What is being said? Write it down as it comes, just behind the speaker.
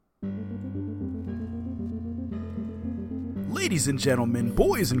Ladies and gentlemen,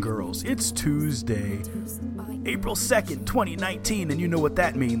 boys and girls, it's Tuesday, April 2nd, 2019, and you know what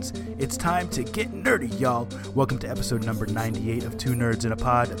that means. It's time to get nerdy, y'all. Welcome to episode number 98 of Two Nerds in a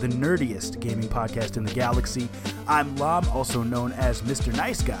Pod, the nerdiest gaming podcast in the galaxy. I'm Lam, also known as Mr.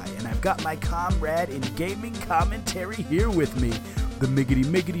 Nice Guy, and I've got my comrade in gaming commentary here with me, the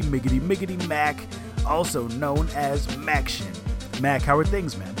Miggity Mac, also known as Maction. Mac, how are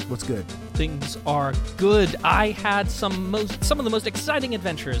things, man? What's good? Things are good. I had some of the most exciting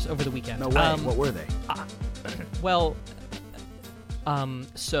adventures over the weekend. No way. What were they?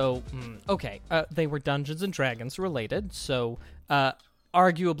 They were Dungeons and Dragons related, so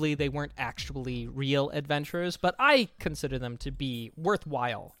arguably they weren't actually real adventures, but I consider them to be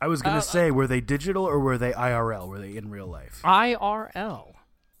worthwhile. I was going to say, were they digital or were they IRL? Were they in real life? IRL.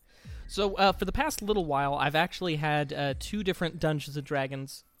 So for the past little while, I've actually had two different Dungeons &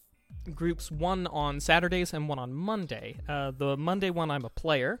 Dragons groups, one on Saturdays and one on Monday. The Monday one, I'm a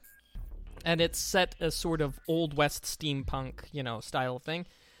player, and it's set as sort of Old West steampunk, style of thing.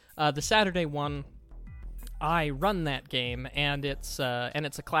 The Saturday one, I run that game, and it's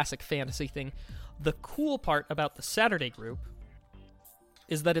a classic fantasy thing. The cool part about the Saturday group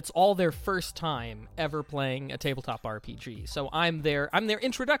is that it's all their first time ever playing a tabletop RPG. So I'm their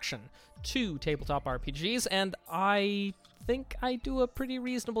introduction to tabletop RPGs, and I think I do a pretty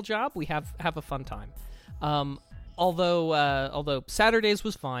reasonable job. We have a fun time. Although Saturdays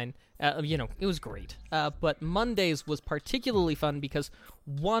was fine, it was great. But Mondays was particularly fun because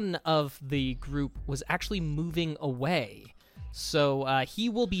one of the group was actually moving away. So he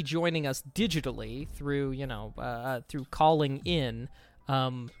will be joining us digitally through calling in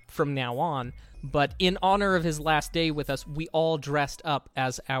from now on. But in honor of his last day with us, we all dressed up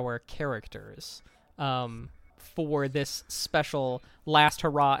as our characters for this special last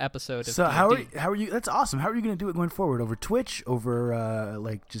hurrah episode of So D&D. how are you? That's awesome. How are you going to do it going forward? Over Twitch? Over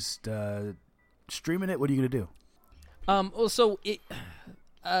streaming it? What are you going to do?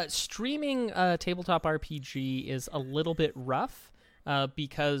 Streaming tabletop RPG is a little bit rough.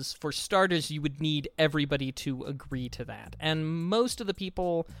 Because for starters, you would need everybody to agree to that. And most of the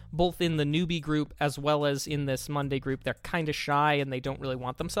people, both in the newbie group as well as in this Monday group, they're kind of shy and they don't really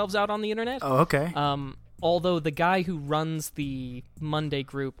want themselves out on the internet. Oh, okay. Although the guy who runs the Monday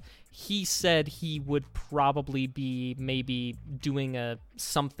group, he said he would probably be maybe doing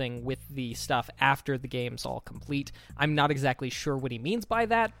something with the stuff after the game's all complete. I'm not exactly sure what he means by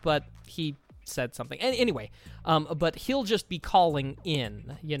that, but he said something. Anyway, but he'll just be calling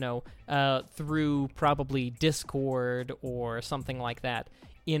in, through probably Discord or something like that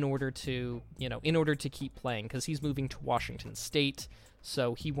in order to keep playing, because he's moving to Washington State,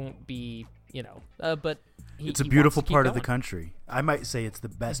 so he won't be, but it's a beautiful part of the country. I might say it's the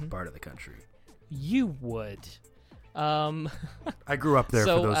best part of the country. You would. I grew up there,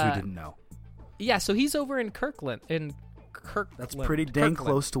 for those who didn't know. Yeah, so he's over in Kirkland. That's pretty dang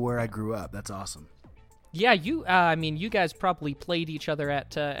close to where I grew up. That's awesome. Yeah, you guys probably played each other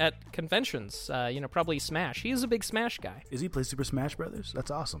at conventions. Probably Smash. He is a big Smash guy. Is he play Super Smash Brothers? That's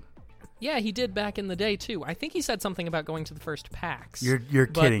awesome. Yeah, he did back in the day too. I think he said something about going to the first PAX. You're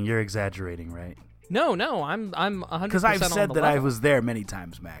kidding. You're exaggerating, right? No, I'm 100%. Because I've said that level. I was there many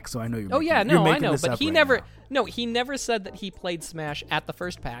times, Max. So I know you're. I know, but he never. Now. No, he never said that he played Smash at the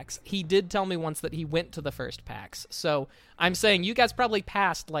first PAX. He did tell me once that he went to the first PAX. So I'm saying you guys probably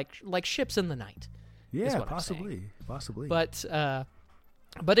passed like ships in the night. Yeah, possibly. But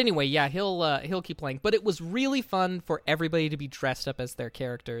anyway, yeah, he'll keep playing. But it was really fun for everybody to be dressed up as their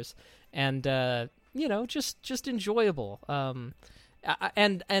characters, and just enjoyable.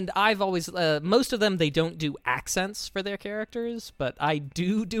 And I've always most of them, they don't do accents for their characters, but I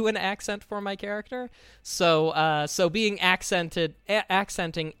do an accent for my character. So being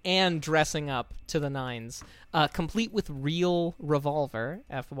accenting and dressing up to the nines, complete with real revolver,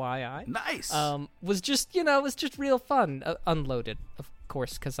 FYI. Nice. Was just real fun. Unloaded, of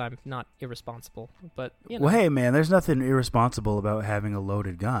course, because I'm not irresponsible. But well, hey man, there's nothing irresponsible about having a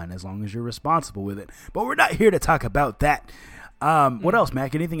loaded gun as long as you're responsible with it. But we're not here to talk about that. What else,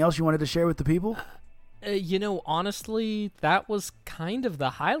 Mac? Anything else you wanted to share with the people? Honestly, that was kind of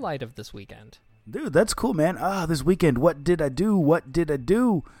the highlight of this weekend. Dude, that's cool, man. This weekend, what did I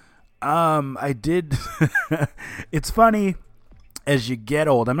do? I did. It's funny as you get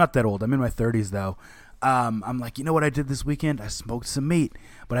old. I'm not that old. I'm in my 30s, though. I'm like, you know what I did this weekend? I smoked some meat.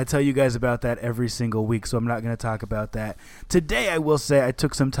 But I tell you guys about that every single week, so I'm not going to talk about that. Today, I will say I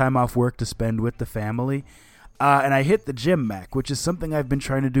took some time off work to spend with the family. And I hit the gym, Mac, which is something I've been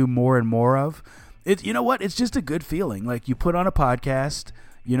trying to do more and more of. You know what? It's just a good feeling. Like, you put on a podcast,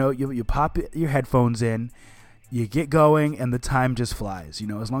 you pop your headphones in, you get going and the time just flies. You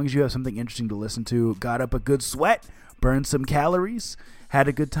know, as long as you have something interesting to listen to, got up a good sweat, burned some calories, had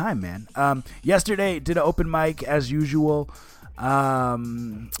a good time, man. Yesterday, did an open mic as usual.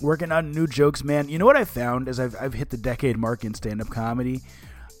 Working on new jokes, man. You know what I found as I've hit the decade mark in stand-up comedy?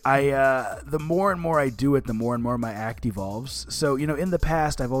 The more and more I do it, the more and more my act evolves. So, you know, in the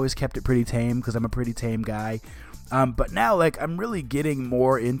past, I've always kept it pretty tame because I'm a pretty tame guy. But now, like, I'm really getting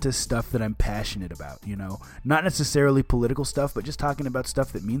more into stuff that I'm passionate about, you know, not necessarily political stuff, but just talking about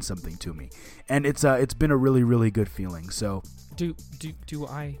stuff that means something to me. And it's been a really, really good feeling. So do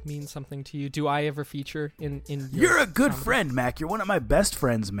I mean something to you? Do I ever feature in You're a good comedy? friend, Mac. You're one of my best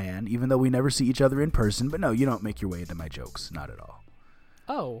friends, man, even though we never see each other in person. But no, you don't make your way into my jokes. Not at all.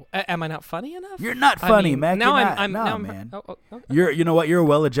 Oh, am I not funny enough? You're not funny, I mean, Mac. Now You're I'm not. now Man. Oh, okay. You know what? You're a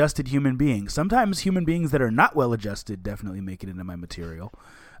well-adjusted human being. Sometimes human beings that are not well-adjusted definitely make it into my material.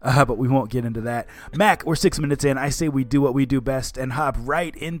 But we won't get into that. Mac, we're 6 minutes in. I say we do what we do best and hop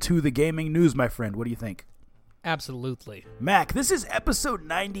right into the gaming news, my friend. What do you think? Absolutely. Mac, this is episode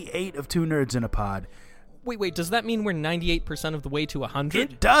 98 of Two Nerds in a Pod. Wait, does that mean we're 98% of the way to 100?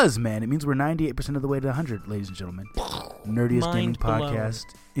 It does, man. It means we're 98% of the way to 100, ladies and gentlemen. Nerdiest gaming Mind blown. podcast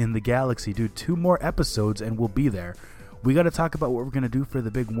in the galaxy. Dude, 2 more episodes and we'll be there. We got to talk about what we're going to do for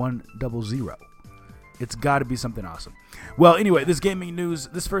the big 100. It's got to be something awesome. Well, anyway, this gaming news,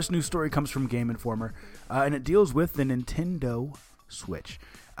 this first news story comes from Game Informer, and it deals with the Nintendo Switch.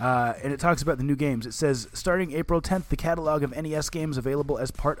 And it talks about the new games. It says, starting April 10th, the catalog of NES games available as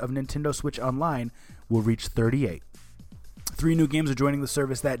part of Nintendo Switch Online will reach 38. 3 new games are joining the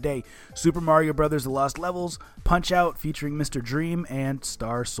service that day. Super Mario Bros. The Lost Levels, Punch-Out! Featuring Mr. Dream, and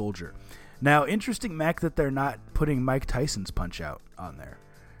Star Soldier. Now, interesting, Mac, that they're not putting Mike Tyson's Punch-Out! On there.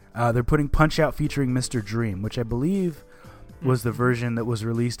 They're putting Punch-Out! Featuring Mr. Dream, which I believe was the version that was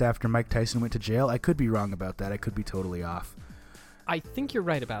released after Mike Tyson went to jail. I could be wrong about that. I could be totally off. I think you're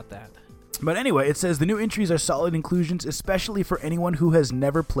right about that. But anyway, it says the new entries are solid inclusions, especially for anyone who has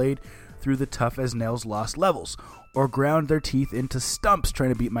never played through the tough-as-nails Lost Levels, or ground their teeth into stumps trying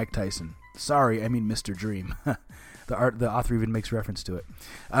to beat Mike Tyson. Sorry, I mean Mr. Dream. The author even makes reference to it.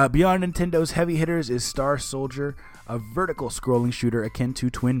 Beyond Nintendo's heavy hitters is Star Soldier, a vertical scrolling shooter akin to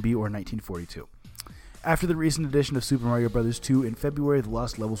Twin Bee or 1942. After the recent addition of Super Mario Bros. 2 in February, the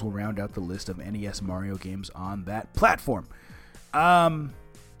Lost Levels will round out the list of NES Mario games on that platform.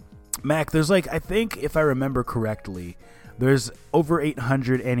 Mac, there's I think if I remember correctly, there's over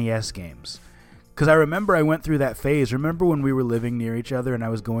 800 NES games. Because I remember I went through that phase. Remember when we were living near each other and I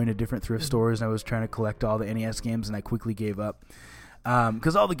was going to different thrift stores and I was trying to collect all the NES games and I quickly gave up?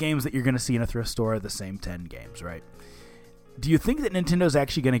 Because all the games that you're going to see in a thrift store are the same 10 games, right? Do you think that Nintendo's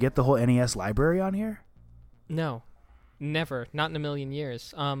actually going to get the whole NES library on here? No, never. Not in a million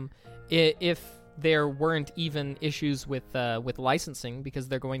years. If there weren't even issues with licensing, because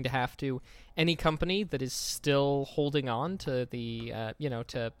they're going to have to. Any company that is still holding on to the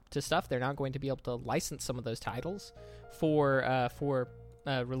to stuff, they're not going to be able to license some of those titles for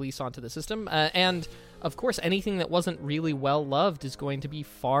release onto the system. And of course, anything that wasn't really well loved is going to be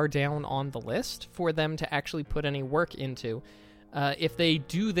far down on the list for them to actually put any work into. If they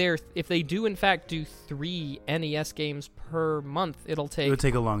do in fact do 3 NES games per month, it would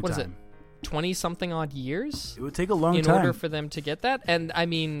take a long time. What is it? 20-something odd years? It would take a long time in order for them to get that. And I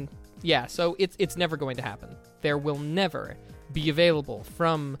mean, yeah, so it's never going to happen. There will never be available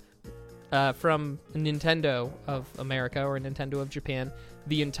from Nintendo of America or Nintendo of Japan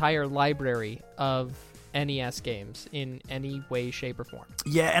the entire library of NES games in any way, shape, or form.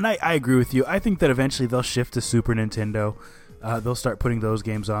 Yeah, and I agree with you. I think that eventually they'll shift to Super Nintendo. They'll start putting those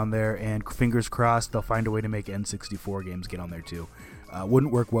games on there, and fingers crossed they'll find a way to make N64 games get on there too.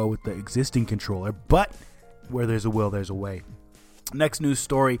 Wouldn't work well with the existing controller, but where there's a will, there's a way. Next news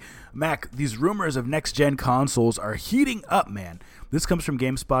story, Mac, these rumors of next-gen consoles are heating up, man. This comes from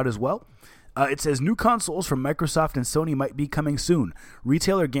GameSpot as well. It says new consoles from Microsoft and Sony might be coming soon.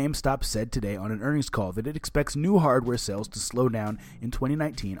 Retailer GameStop said today on an earnings call that it expects new hardware sales to slow down in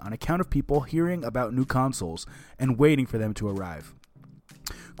 2019 on account of people hearing about new consoles and waiting for them to arrive.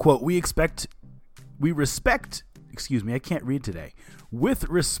 Quote, with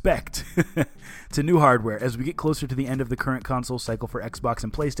respect to new hardware, as we get closer to the end of the current console cycle for Xbox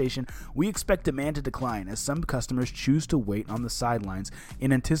and PlayStation, we expect demand to decline as some customers choose to wait on the sidelines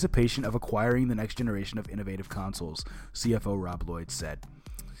in anticipation of acquiring the next generation of innovative consoles, CFO Rob Lloyd said.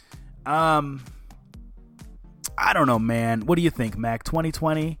 I don't know, man. What do you think, Mac?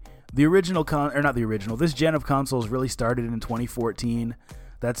 2020? This gen of consoles really started in 2014.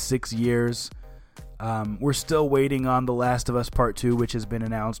 That's 6 years. We're still waiting on The Last of Us Part 2, which has been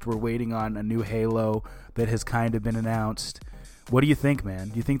announced. We're waiting on a new Halo that has kind of been announced. What do you think, man?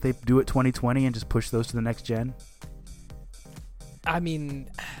 Do you think they do it 2020 and just push those to the next gen? I mean,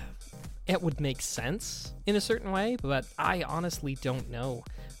 it would make sense in a certain way, but I honestly don't know.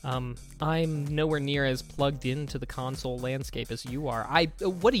 I'm nowhere near as plugged into the console landscape as you are.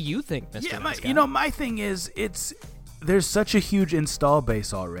 What do you think, Mr. Nice Guy? My thing is, there's such a huge install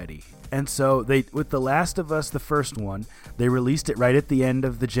base already. And so with The Last of Us, the first one, they released it right at the end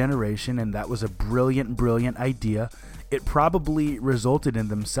of the generation, and that was a brilliant, brilliant idea. It probably resulted in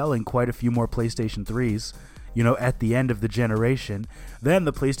them selling quite a few more PlayStation 3s, at the end of the generation. Then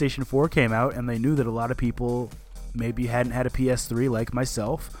the PlayStation 4 came out, and they knew that a lot of people maybe hadn't had a PS3 like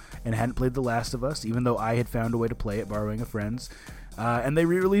myself and hadn't played The Last of Us, even though I had found a way to play it borrowing a friend's. And they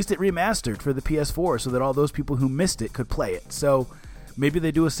re-released it remastered for the PS4 so that all those people who missed it could play it. So maybe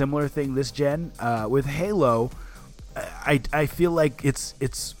they do a similar thing this gen. With Halo, I feel like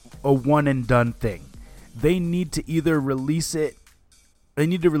it's a one-and-done thing. They need to either release it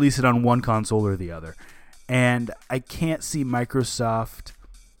on one console or the other. And I can't see Microsoft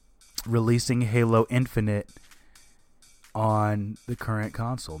releasing Halo Infinite on the current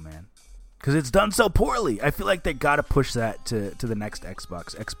console, man. Because it's done so poorly. I feel like they got to push that to the next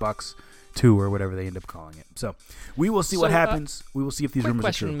Xbox 2 or whatever they end up calling it. So we will see what happens. We will see if these rumors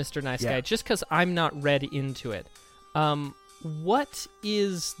are true. Quick question, Mr. Nice Guy. Just because I'm not read into it, what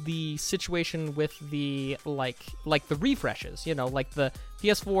is the situation with the like the refreshes? Like the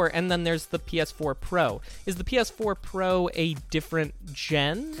PS4, and then there's the PS4 Pro. Is the PS4 Pro a different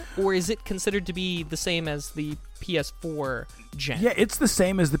gen, or is it considered to be the same as the PS4 gen? Yeah, it's the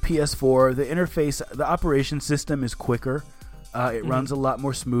same as the PS4. The interface, the operation system is quicker. It runs a lot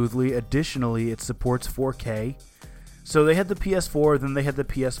more smoothly. Additionally, it supports 4K. So they had the PS4, then they had the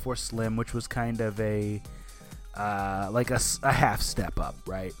PS4 Slim, which was kind of a half step up,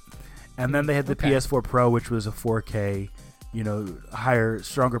 right? And then they had the PS4 Pro, which was a 4K, higher,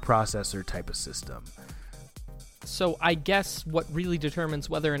 stronger processor type of system. So I guess what really determines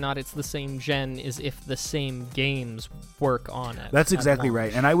whether or not it's the same gen is if the same games work on it. That's exactly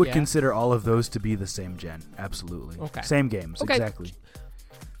right. And I would consider all of those to be the same gen. Absolutely. Okay. Same games, exactly.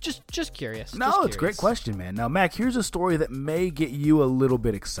 Just curious. No, it's a great question, man. Now, Mac, here's a story that may get you a little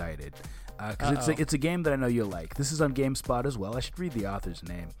bit excited. Because it's a game that I know you'll like. This is on GameSpot as well. I should read the author's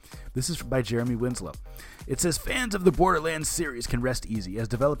name. This is by Jeremy Winslow. It says, fans of the Borderlands series can rest easy as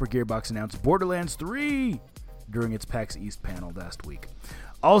developer Gearbox announced Borderlands 3 during its PAX East panel last week.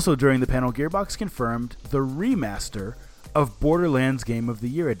 Also during the panel, Gearbox confirmed the remaster of Borderlands Game of the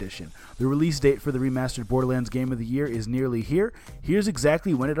Year edition. The release date for the remastered Borderlands Game of the Year is nearly here. Here's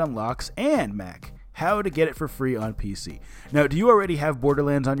exactly when it unlocks, and, Mac, how to get it for free on PC. Now, do you already have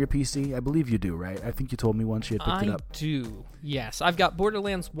Borderlands on your PC? I believe you do, right? I think you told me once you had picked it up. I do, yes. I've got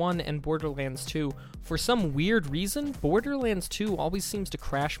Borderlands 1 and Borderlands 2. For some weird reason, Borderlands 2 always seems to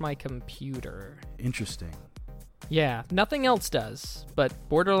crash my computer. Interesting. Yeah, nothing else does, but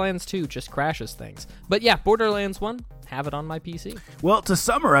Borderlands 2 just crashes things. But yeah, Borderlands 1, have it on my PC. Well, to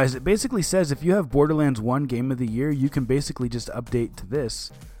summarize, it basically says if you have Borderlands 1 Game of the Year, you can basically just update to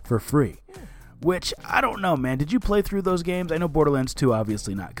this for free. Which, I don't know, man. Did you play through those games? I know Borderlands 2,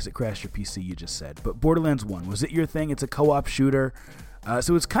 obviously not, because it crashed your PC, you just said. But Borderlands 1, was it your thing? It's a co-op shooter,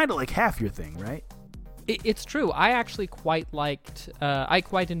 so it's kind of like half your thing, right? It's true. I actually quite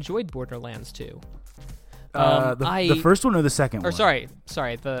enjoyed Borderlands 2. The first one or the second one? Sorry,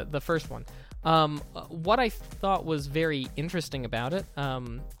 the first one. What I thought was very interesting about it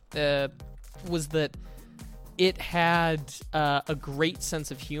was that it had a great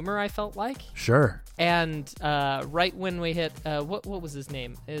sense of humor, I felt like. Sure. And right when we hit, what was his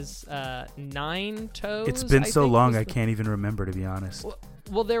name? Is Nine Toes? It's been so long, I can't even remember, to be honest.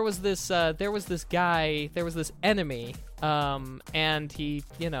 Well, there was this enemy, and he,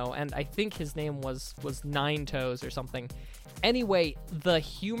 and I think his name was Nine Toes or something. Anyway, the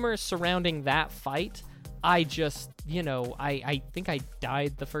humor surrounding that fight, I just, I think I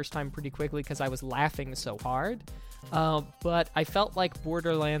died the first time pretty quickly because I was laughing so hard. But I felt like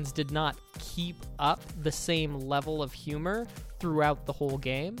Borderlands did not keep up the same level of humor throughout the whole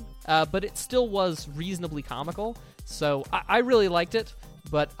game. But it still was reasonably comical. So I really liked it,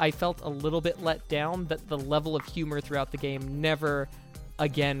 but I felt a little bit let down that the level of humor throughout the game never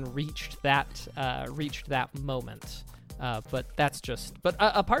again reached that moment. But that's just. But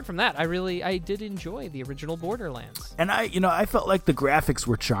apart from that, I did enjoy the original Borderlands. And I felt like the graphics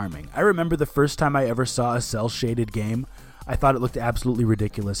were charming. I remember the first time I ever saw a cel-shaded game, I thought it looked absolutely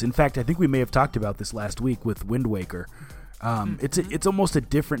ridiculous. In fact, I think we may have talked about this last week with Wind Waker. It's almost a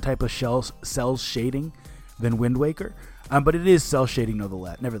different type of cell shading than Wind Waker, but it is cell shading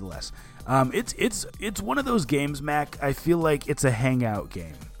nevertheless. It's one of those games, Mac. I feel like it's a hangout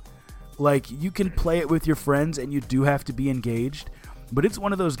game. Like, you can play it with your friends, and you do have to be engaged, but it's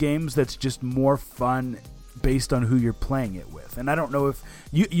one of those games that's just more fun based on who you're playing it with. And I don't know if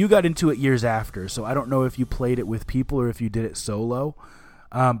you got into it years after, so I don't know if you played it with people or if you did it solo.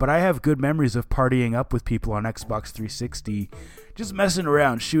 But I have good memories of partying up with people on Xbox 360, just messing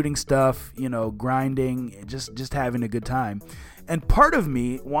around, shooting stuff, grinding, just having a good time. And part of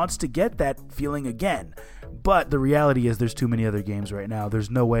me wants to get that feeling again. But the reality is there's too many other games right now. There's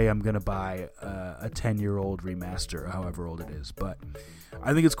no way I'm going to buy a 10-year-old remaster, or however old it is. But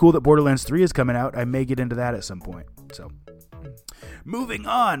I think it's cool that Borderlands 3 is coming out. I may get into that at some point. So, moving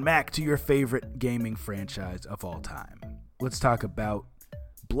on, Mac, to your favorite gaming franchise of all time. Let's talk about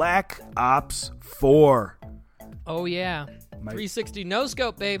Black Ops 4. Oh, yeah. 360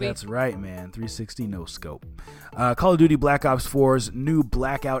 no-scope, baby. That's right, man. 360 no-scope. Call of Duty Black Ops 4's new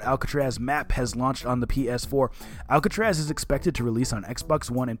Blackout Alcatraz map has launched on the PS4. Alcatraz is expected to release on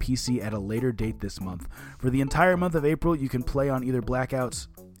Xbox One and PC at a later date this month. For the entire month of April, you can play on either of Blackout's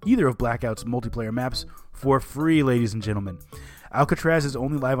multiplayer maps for free, ladies and gentlemen. Alcatraz is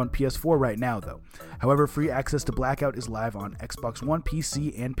only live on PS4 right now, though. However, free access to Blackout is live on Xbox One,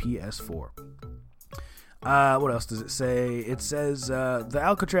 PC, and PS4. What else does it say? It says the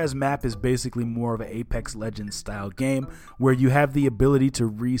Alcatraz map is basically more of an Apex Legends style game where you have the ability to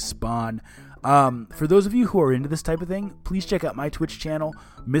respawn. For those of you who are into this type of thing, please check out my Twitch channel,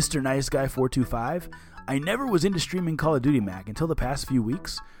 Mr. Nice Guy 425. I never was into streaming Call of Duty, Mac, until the past few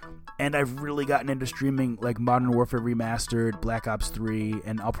weeks, and I've really gotten into streaming like Modern Warfare Remastered, Black Ops 3,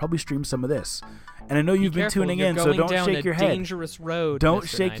 and I'll probably stream some of this. And I know you've been tuning in, so don't shake your head. Dangerous road. Don't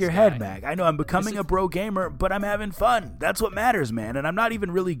Mr. shake nice your guy. head, Mac. I know I'm becoming a bro gamer, but I'm having fun. That's what matters, man. And I'm not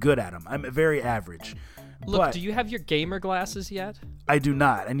even really good at them. I'm very average. Look, but do you have your gamer glasses yet? I do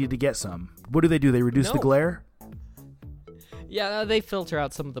not. I need to get some. What do? They reduce the glare? Yeah, they filter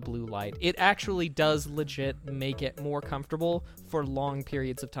out some of the blue light. It actually does legit make it more comfortable for long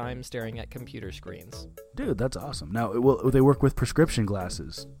periods of time staring at computer screens. Dude, that's awesome. Now, will they work with prescription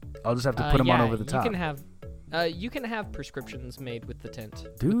glasses? I'll just have to put them on over the top. You can have prescriptions made with the tint.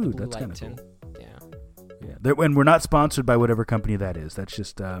 Dude, that's kind of cool. Yeah. And we're not sponsored by whatever company that is. That's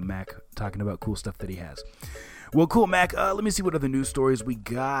just Mac talking about cool stuff that he has. Well, cool, Mac. Let me see what other news stories we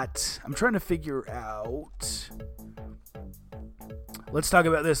got. I'm trying to figure out. Let's talk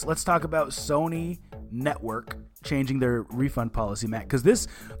about this. Let's talk about Sony Network changing their refund policy, Matt, because this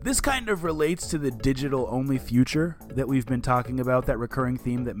kind of relates to the digital-only future that we've been talking about, that recurring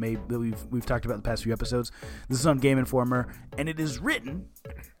theme that we've talked about in the past few episodes. This is on Game Informer, and it is written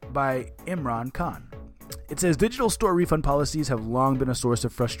by Imran Khan. It says, digital store refund policies have long been a source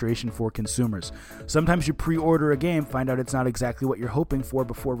of frustration for consumers. Sometimes you pre-order a game, find out it's not exactly what you're hoping for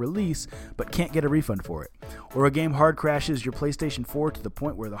before release, but can't get a refund for it. Or a game hard crashes your PlayStation 4 to the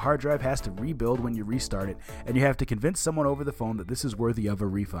point where the hard drive has to rebuild when you restart it, and you have to convince someone over the phone that this is worthy of a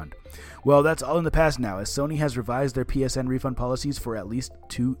refund. Well, that's all in the past now, as Sony has revised their PSN refund policies for at least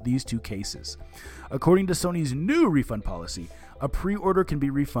these two cases. According to Sony's new refund policy, a pre-order can be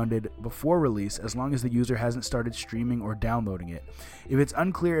refunded before release as long as the user hasn't started streaming or downloading it. If it's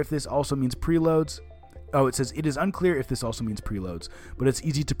unclear if this also means preloads, it is unclear if this also means preloads, but it's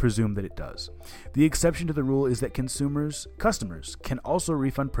easy to presume that it does. The exception to the rule is that customers can also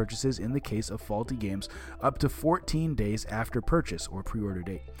refund purchases in the case of faulty games up to 14 days after purchase or pre-order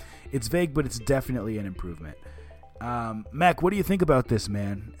date. It's vague, but it's definitely an improvement. Mac, what do you think about this,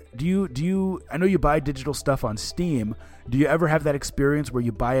 man? Do you I know you buy digital stuff on Steam. Do you ever have that experience where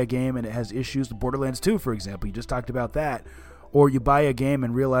you buy a game and it has issues? Borderlands 2, for example, you just talked about that. Or you buy a game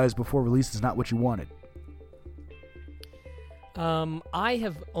and realize before release it's not what you wanted. I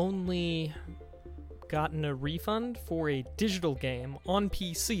have only gotten a refund for a digital game, on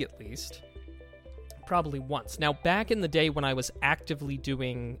PC at least, probably once. Now, back in the day when I was actively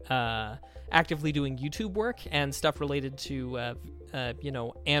doing YouTube work and stuff related to,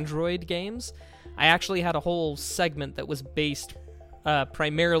 Android games, I actually had a whole segment that was based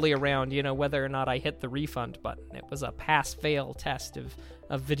primarily around, whether or not I hit the refund button. It was a pass-fail test of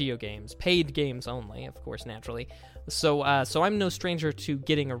video games, paid games only, of course, naturally. So I'm no stranger to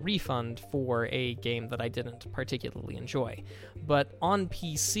getting a refund for a game that I didn't particularly enjoy. But on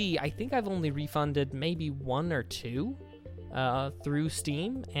PC, I think I've only refunded maybe one or two through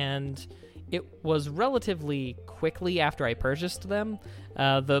Steam, and it was relatively quickly after I purchased them.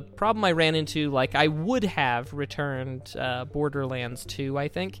 The problem I ran into, I would have returned Borderlands 2, I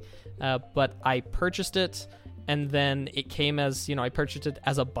think, but I purchased it, and then it came as, I purchased it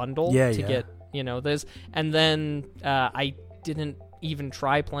as a bundle to get, this, and then I didn't even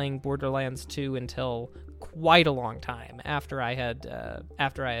try playing Borderlands 2 until quite a long time after I had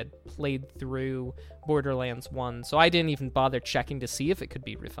played through Borderlands 1, so I didn't even bother checking to see if it could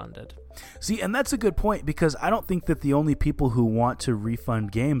be refunded. See, and that's a good point, because I don't think that the only people who want to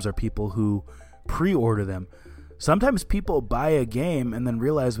refund games are people who pre-order them. Sometimes people buy a game and then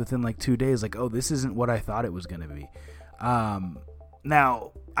realize within like 2 days, like, oh, this isn't what I thought it was going to be.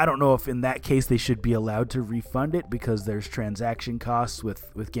 Now, I don't know if in that case they should be allowed to refund it, because there's transaction costs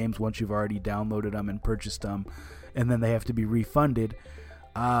with games once you've already downloaded them and purchased them, and then they have to be refunded.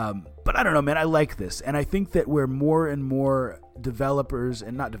 But I don't know, man. I like this. And I think that where more and more developers,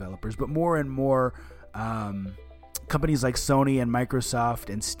 and not developers, but more and more companies like Sony and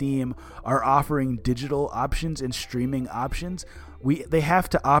Microsoft and Steam are offering digital options and streaming options, they have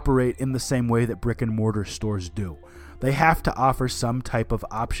to operate in the same way that brick and mortar stores do. They have to offer some type of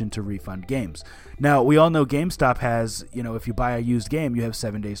option to refund games. Now, we all know GameStop has, if you buy a used game, you have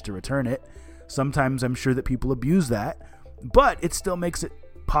 7 days to return it. Sometimes I'm sure that people abuse that, but it still makes it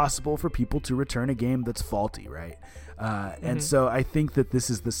possible for people to return a game that's faulty, right? And so I think that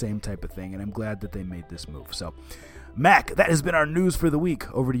this is the same type of thing, and I'm glad that they made this move. So, Mac, that has been our news for the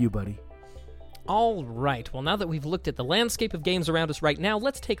week. Over to you, buddy. All right. Well, now that we've looked at the landscape of games around us right now,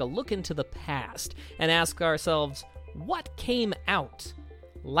 let's take a look into the past and ask ourselves, what came out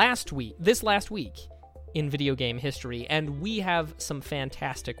this last week in video game history? And we have some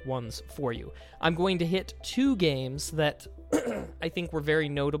fantastic ones for you. I'm going to hit 2 games that I think were very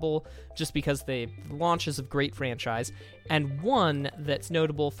notable just because they launches of great franchise, and one that's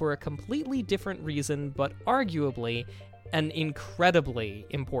notable for a completely different reason, but arguably an incredibly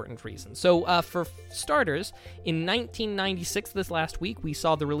important reason. So, for starters, in 1996, this last week, we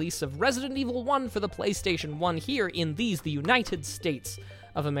saw the release of Resident Evil 1 for the PlayStation 1 here in the United States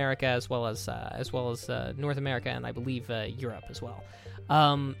of America, as well as North America, and I believe Europe as well.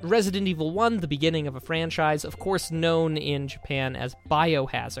 Resident Evil 1, the beginning of a franchise, of course known in Japan as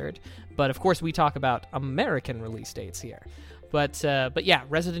Biohazard, but of course we talk about American release dates here. But yeah,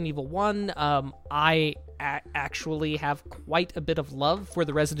 Resident Evil 1, I actually have quite a bit of love for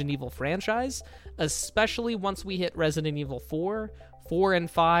the Resident Evil franchise, especially once we hit Resident Evil 4. 4 and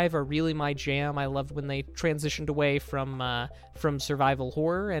 5 are really my jam. I loved when they transitioned away from survival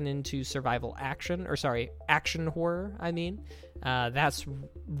horror and into action horror, I mean. That's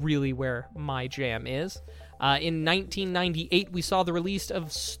really where my jam is. In 1998, we saw the release of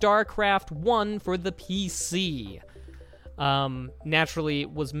StarCraft 1 for the PC. Naturally,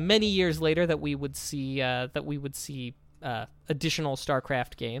 it was many years later that we would see additional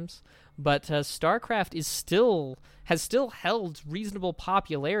StarCraft games, but StarCraft has still held reasonable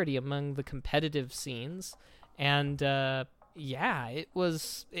popularity among the competitive scenes, and StarCraft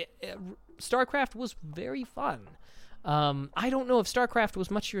was very fun. I don't know if StarCraft was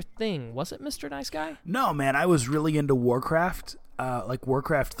much your thing. Was it, Mr. Nice Guy? No, man. I was really into Warcraft, like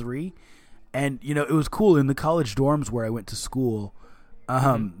Warcraft 3. And, it was cool. In the college dorms where I went to school,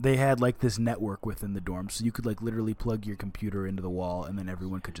 they had, like, this network within the dorms. So you could, like, literally plug your computer into the wall, and then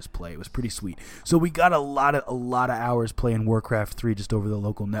everyone could just play. It was pretty sweet. So we got a lot of hours playing Warcraft 3 just over the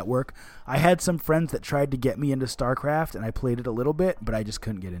local network. I had some friends that tried to get me into StarCraft, and I played it a little bit, but I just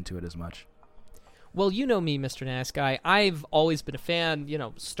couldn't get into it as much. Well, you know me, Mr. Nice Guy. I've always been a fan,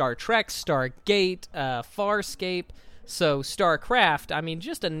 Star Trek, Stargate, Farscape. So StarCraft, I mean,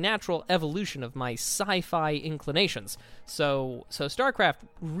 just a natural evolution of my sci-fi inclinations. So StarCraft,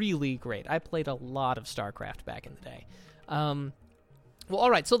 really great. I played a lot of StarCraft back in the day. Well, all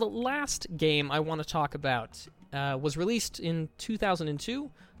right, so the last game I want to talk about was released in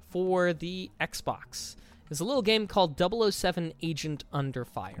 2002 for the Xbox. It's a little game called 007 Agent Under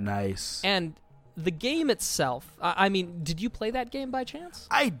Fire. Nice. And the game itself, I mean, did you play that game by chance?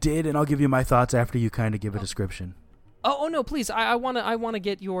 I did, and I'll give you my thoughts after you kind of give a description. Oh no! Please, I want to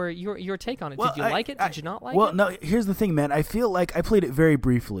get your take on it. Well, did you like it? Did you not like it? Well, no. Here's the thing, man. I feel like I played it very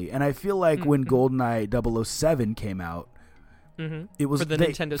briefly, and I feel like when GoldenEye 007 came out, it was for the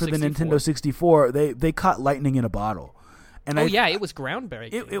Nintendo 64. They caught lightning in a bottle, and it was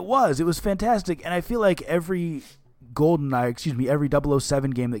groundbreaking. It was fantastic, and I feel like every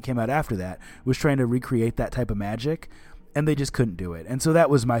 007 game that came out after that was trying to recreate that type of magic, and they just couldn't do it. And so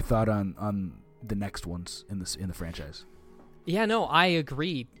that was my thought on the next ones in the franchise. Yeah, no, I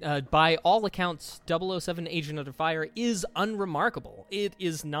agree. By all accounts, 007 Agent Under Fire is unremarkable. It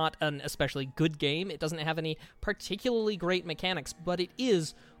is not an especially good game. It doesn't have any particularly great mechanics, but it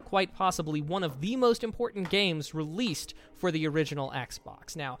is quite possibly one of the most important games released for the original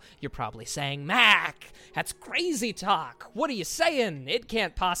Xbox. Now, you're probably saying, Mac, that's crazy talk. What are you saying? It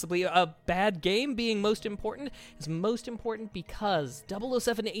can't possibly... A bad game being most important is most important because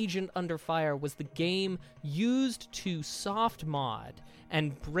 007 Agent Under Fire was the game used to soft mod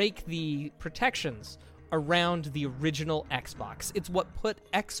and break the protections around the original Xbox. It's what put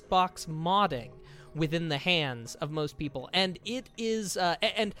Xbox modding within the hands of most people, and it is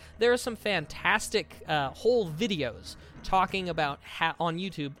and there are some fantastic whole videos talking about how on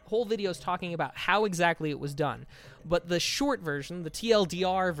YouTube, whole videos talking about how exactly it was done. But the short version, the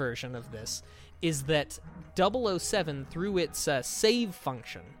TLDR version of this, is that 007, through its save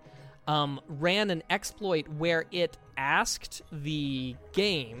function, ran an exploit where it asked the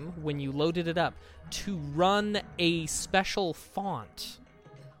game, when you loaded it up, to run a special font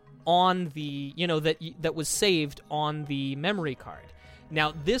on the, that was saved on the memory card.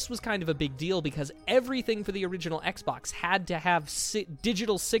 Now, this was kind of a big deal because everything for the original Xbox had to have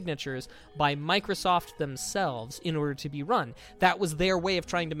digital signatures by Microsoft themselves in order to be run. That was their way of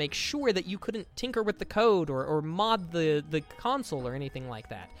trying to make sure that you couldn't tinker with the code or mod the console or anything like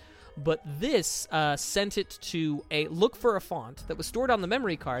that. But this sent it to look for a font that was stored on the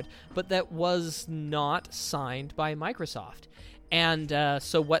memory card, but that was not signed by Microsoft. And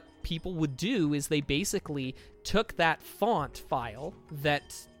so what people would do is they basically took that font file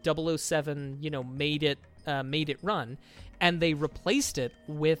that 007, made it run, and they replaced it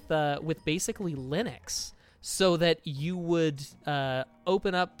with basically Linux, so that you would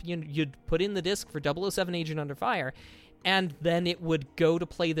open up, you'd put in the disk for 007 Agent Under Fire, and then it would go to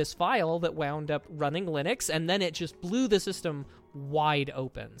play this file that wound up running Linux, and then it just blew the system wide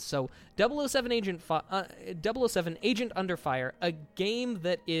open. So 007 Agent Under Fire, a game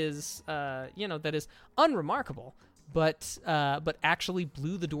that is that is unremarkable, but actually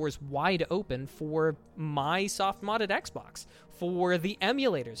blew the doors wide open for my soft modded Xbox, for the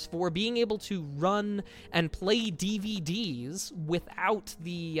emulators, for being able to run and play DVDs without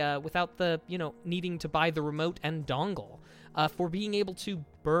the needing to buy the remote and dongle, for being able to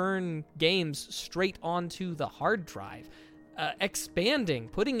burn games straight onto the hard drive, expanding,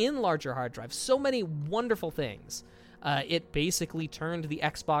 putting in larger hard drives, so many wonderful things. It basically turned the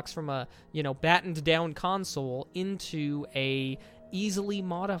Xbox from a battened down console into a easily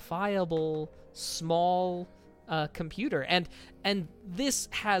modifiable small computer, and this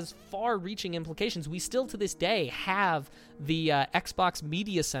has far-reaching implications. We still to this day have the Xbox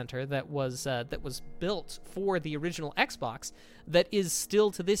Media Center that was built for the original Xbox, that is still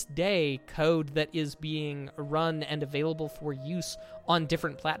to this day code that is being run and available for use on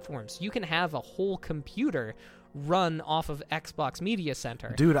different platforms. You can have a whole computer run off of Xbox Media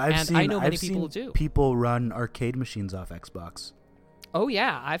Center. Dude, I've seen people run arcade machines off Xbox. Oh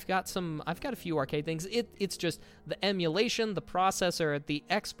yeah, I've got a few arcade things. It's just the emulation, the processor, the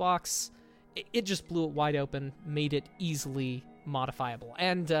Xbox, it just blew it wide open, made it easily modifiable.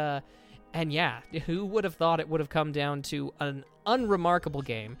 And yeah, who would have thought it would have come down to an unremarkable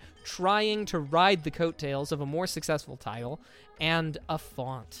game trying to ride the coattails of a more successful title and a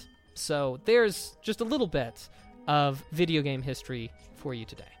font. So there's just a little bit of video game history for you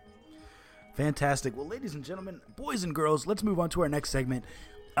today. Fantastic. Well, ladies and gentlemen, boys and girls, let's move on to our next segment,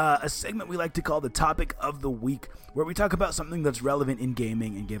 a segment we like to call the Topic of the Week, where we talk about something that's relevant in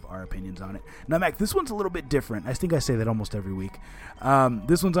gaming and give our opinions on it. Now, Mac, this one's a little bit different. I think I say that almost every week.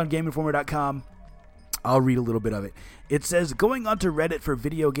 This one's on GameInformer.com. I'll read a little bit of it. It says, going on to Reddit for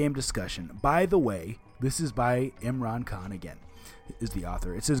video game discussion. By the way, this is by Imran Khan again, is the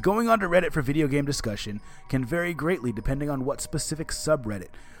author. It says, going on to Reddit for video game discussion can vary greatly depending on what specific subreddit,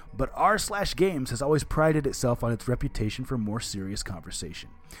 but r/games has always prided itself on its reputation for more serious conversation.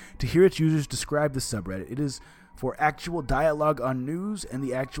 To hear its users describe the subreddit, it is for actual dialogue on news and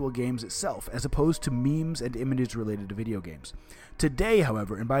the actual games itself, as opposed to memes and images related to video games. Today,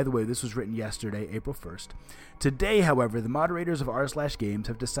 however, and by the way, this was written yesterday, April 1st. Today, however, the moderators of r/games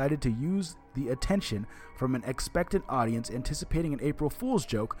have decided to use the attention from an expectant audience anticipating an April Fool's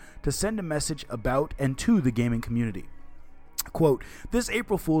joke to send a message about and to the gaming community. Quote, this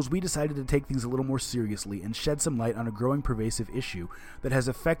April Fool's, we decided to take things a little more seriously and shed some light on a growing pervasive issue that has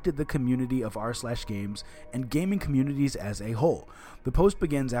affected the community of r/games and gaming communities as a whole. The post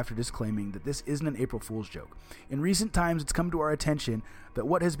begins after disclaiming that this isn't an April Fool's joke. In recent times, it's come to our attention that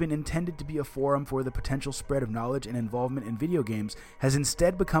what has been intended to be a forum for the potential spread of knowledge and involvement in video games has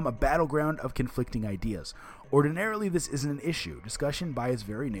instead become a battleground of conflicting ideas. Ordinarily, this isn't an issue. Discussion, by its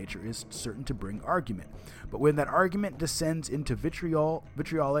very nature, is certain to bring argument. But when that argument descends into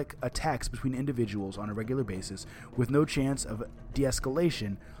vitriolic attacks between individuals on a regular basis, with no chance of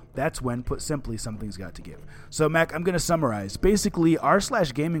de-escalation, that's when, put simply, something's got to give. So, Mac, I'm going to summarize. Basically,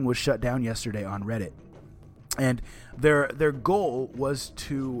 r/gaming was shut down yesterday on Reddit. And their goal was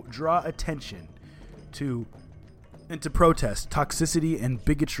to draw attention to and to protest toxicity and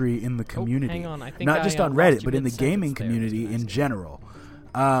bigotry in the community. Hang on. I think not just on Reddit, but in the gaming community in general.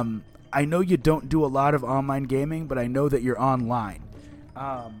 I know you don't do a lot of online gaming, but I know that you're online.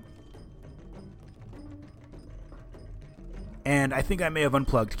 And I think I may have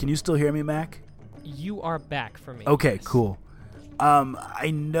unplugged. Can you still hear me, Mac? You are back for me. Okay, yes. Cool.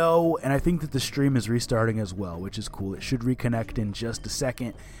 I know, and I think that the stream is restarting as well, which is cool. It should reconnect in just a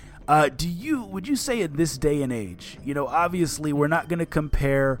second. Would you say in this day and age, obviously we're not going to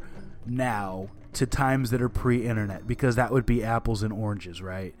compare now to times that are pre-internet, because that would be apples and oranges,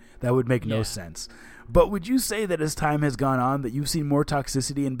 right? That would make no sense. But would you say that as time has gone on that you've seen more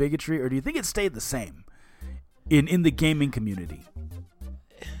toxicity and bigotry, or do you think it stayed the same in the gaming community?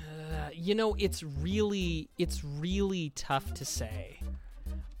 It's really tough to say.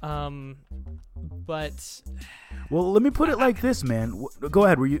 But well, let me put it like this, man. Go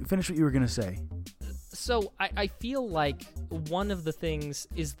ahead. Finish what you were going to say. So I feel like one of the things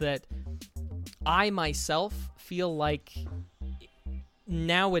is that I myself feel like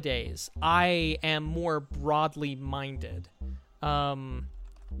nowadays I am more broadly minded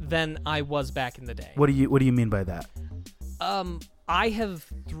than I was back in the day. What do you mean by that? I have,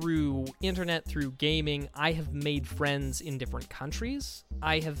 through internet, through gaming, I have made friends in different countries.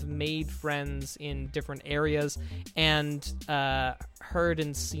 I have made friends in different areas and heard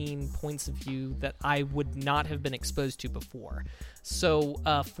and seen points of view that I would not have been exposed to before. So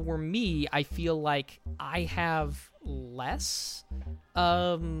for me, I feel like I have less.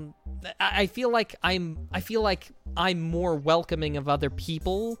 I feel like I'm more welcoming of other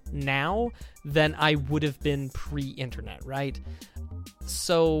people now than I would have been pre-internet, right?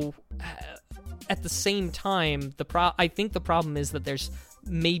 So at the same time, I think the problem is that there's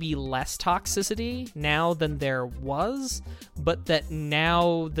maybe less toxicity now than there was, but that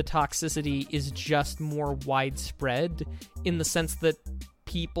now the toxicity is just more widespread in the sense that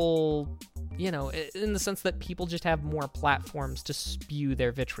people just have more platforms to spew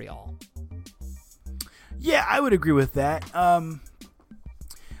their vitriol. Yeah, I would agree with that. I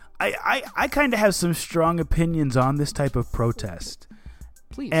kind of have some strong opinions on this type of protest.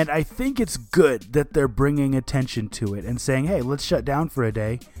 Please. And I think it's good that they're bringing attention to it and saying, hey, let's shut down for a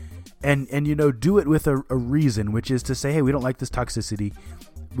day and do it with a reason, which is to say, hey, we don't like this toxicity.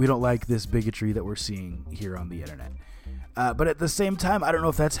 We don't like this bigotry that we're seeing here on the internet. But at the same time, I don't know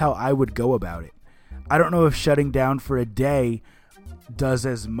if that's how I would go about it. I don't know if shutting down for a day does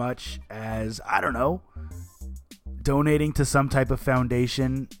as much as, I don't know, donating to some type of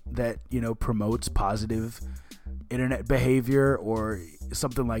foundation that, promotes positive internet behavior or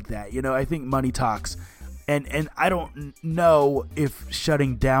something like that. I think money talks. And I don't know if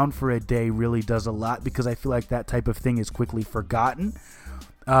shutting down for a day really does a lot, because I feel like that type of thing is quickly forgotten.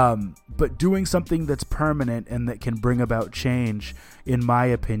 But doing something that's permanent and that can bring about change, in my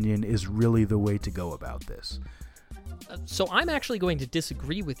opinion, is really the way to go about this. So I'm actually going to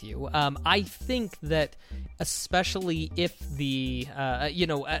disagree with you. I think that especially if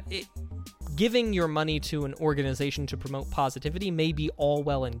giving your money to an organization to promote positivity may be all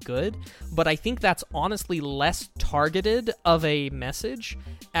well and good, but I think that's honestly less targeted of a message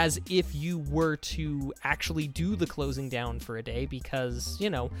as if you were to actually do the closing down for a day, because,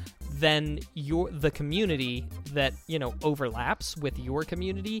 then the community that, overlaps with your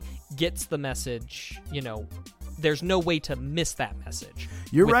community gets the message, there's no way to miss that message.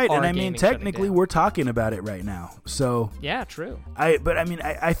 You're right, and I mean, technically, we're talking about it right now. So yeah, true.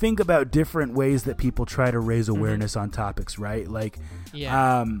 I think about different ways that people try to raise awareness on topics, right? Like,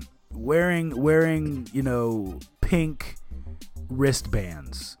 wearing pink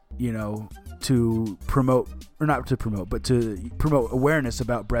wristbands, to promote, or not to promote, but to promote awareness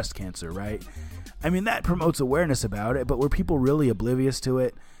about breast cancer, right? I mean, that promotes awareness about it, but were people really oblivious to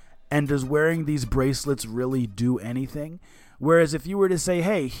it? And does wearing these bracelets really do anything? Whereas if you were to say,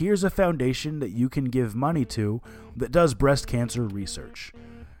 hey, here's a foundation that you can give money to that does breast cancer research.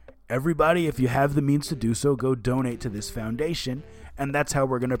 Everybody, if you have the means to do so, go donate to this foundation, and that's how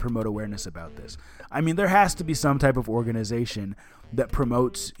we're going to promote awareness about this. I mean, there has to be some type of organization that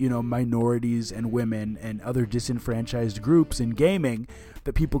promotes, minorities and women and other disenfranchised groups in gaming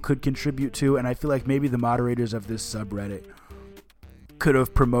that people could contribute to, and I feel like maybe the moderators of this subreddit could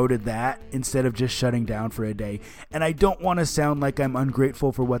have promoted that instead of just shutting down for a day. And I don't want to sound like I'm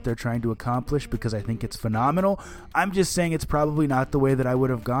ungrateful for what they're trying to accomplish, because I think it's phenomenal. I'm just saying it's probably not the way that I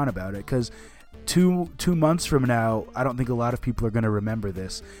would have gone about it, because two months from now, I don't think a lot of people are going to remember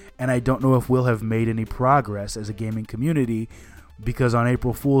this, and I don't know if we'll have made any progress as a gaming community because on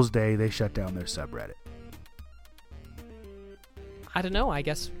April Fool's Day they shut down their subreddit. I don't know. I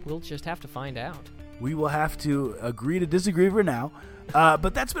guess we'll just have to find out. We will have to agree to disagree for now.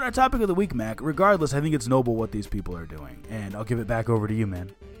 But that's been our topic of the week, Mac. Regardless, I think it's noble what these people are doing. And I'll give it back over to you, man.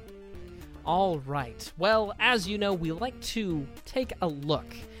 All right. Well, as you know, we like to take a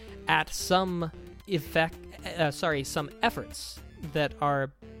look at some efforts that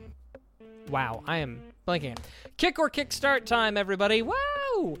are... Wow, I am blanking. Kick or kickstart time, everybody.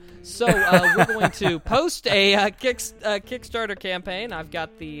 Woo! So we're going to post a Kickstarter campaign. I've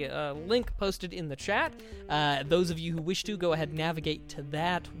got the link posted in the chat. Those of you who wish to, go ahead and navigate to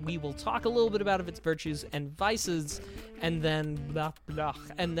that. We will talk a little bit about its virtues and vices, and then blah, blah.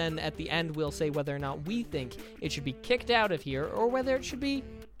 And then at the end, we'll say whether or not we think it should be kicked out of here or whether it should be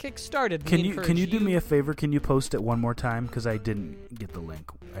kickstarted. Can you do me a favor? Can you post it one more time? Because I didn't get the link.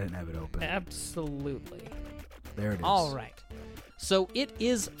 I didn't have it open. Absolutely. There it is. All right. So it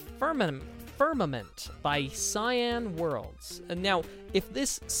is Firmament by Cyan Worlds. And now, if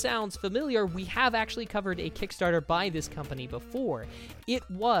this sounds familiar, we have actually covered a Kickstarter by this company before. It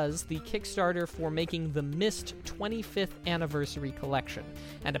was the Kickstarter for making the Myst 25th Anniversary Collection.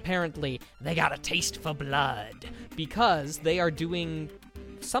 And apparently, they got a taste for blood because they are doing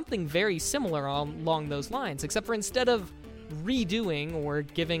something very similar along those lines, except for instead of redoing or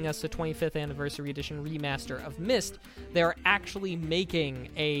giving us a 25th anniversary edition remaster of Myst, they're actually making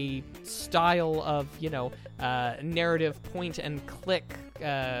a style of, narrative point and click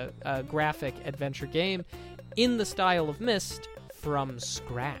graphic adventure game in the style of Myst from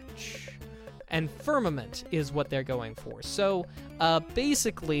scratch. And Firmament is what they're going for. So,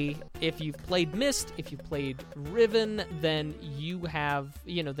 basically, if you've played Myst, if you've played Riven, then you have,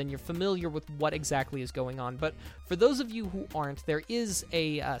 then you're familiar with what exactly is going on. But for those of you who aren't, there is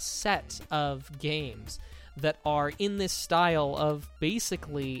a set of games that are in this style of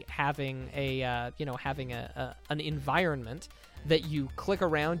basically having an environment that you click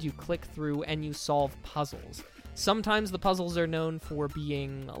around, you click through, and you solve puzzles. Sometimes the puzzles are known for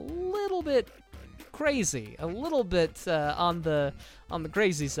being a little bit crazy, a little bit on the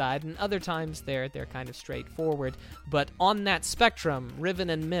crazy side, and other times they're kind of straightforward. But on that spectrum, Riven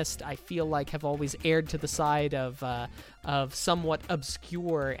and Myst, I feel like, have always erred to the side of somewhat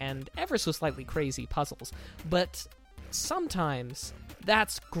obscure and ever so slightly crazy puzzles. But sometimes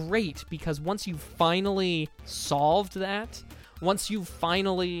that's great because once you've finally solved that, once you've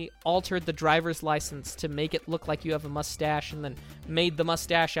finally altered the driver's license to make it look like you have a mustache and then made the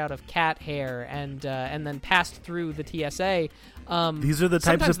mustache out of cat hair and then passed through the TSA... these are the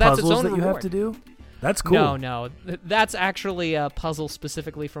types of puzzles that you have to do? That's cool. No. That's actually a puzzle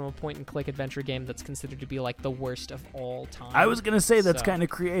specifically from a point-and-click adventure game that's considered to be, like, the worst of all time. I was going to say that's kind of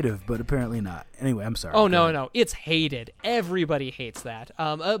creative, but apparently not. Anyway, I'm sorry. Oh, no. It's hated. Everybody hates that.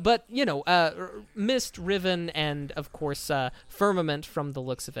 But, Myst, Riven, and, of course, Firmament, from the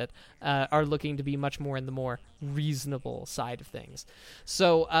looks of it, are looking to be much more in the more reasonable side of things.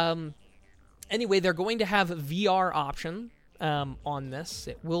 So, anyway, they're going to have VR option on this.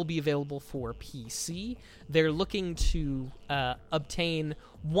 It will be available for PC. They're looking to obtain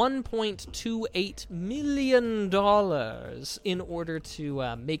 $1.28 million in order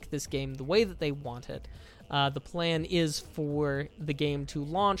to make this game the way that they want it. The plan is for the game to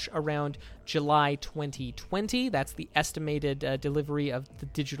launch around July 2020. That's the estimated delivery of the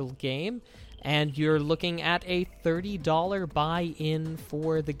digital game. And you're looking at a $30 buy-in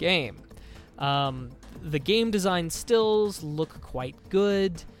for the game. The game design stills look quite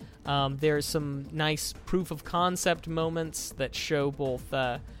good. There's some nice proof of concept moments that show both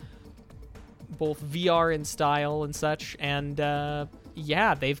VR in style and such. And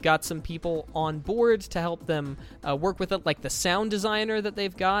they've got some people on board to help them work with it. Like the sound designer that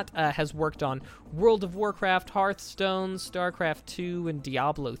they've got has worked on World of Warcraft, Hearthstone, StarCraft 2, and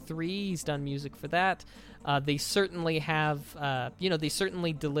Diablo 3. He's done music for that. They certainly have, they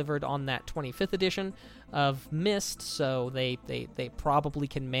certainly delivered on that 25th edition of Myst, so they probably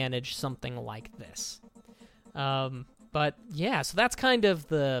can manage something like this. But yeah, so that's kind of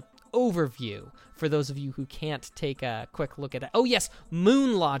the overview for those of you who can't take a quick look at it. Oh yes,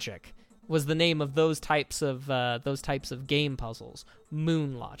 Moon Logic was the name of those types of game puzzles.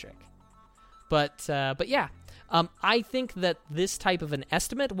 Moon Logic. But yeah. I think that this type of an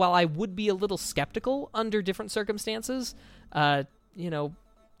estimate, while I would be a little skeptical under different circumstances,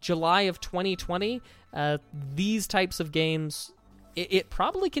 July of 2020, these types of games, it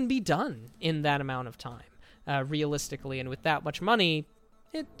probably can be done in that amount of time, realistically, and with that much money,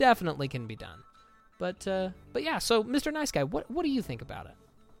 it definitely can be done. But yeah. So, Mr. Nice Guy, what do you think about it?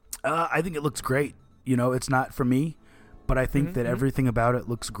 I think it looks great. It's not for me, but I think that everything about it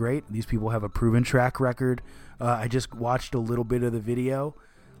looks great. These people have a proven track record. I just watched a little bit of the video,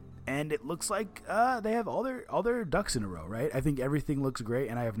 and it looks like they have all their ducks in a row, right? I think everything looks great,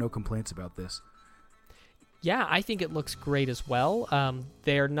 and I have no complaints about this. Yeah, I think it looks great as well.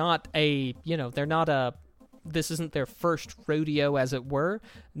 They're not this isn't their first rodeo, as it were,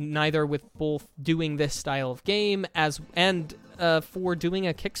 neither with both doing this style of game and for doing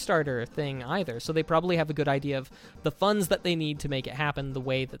a Kickstarter thing either. So they probably have a good idea of the funds that they need to make it happen the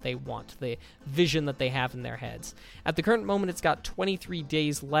way that they want, the vision that they have in their heads. At the current moment, it's got 23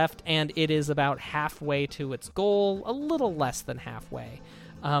 days left, and it is about halfway to its goal, a little less than halfway.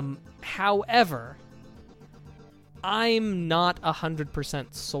 However, I'm not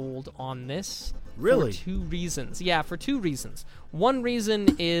 100% sold on this. Really? For two reasons. Yeah, for two reasons. One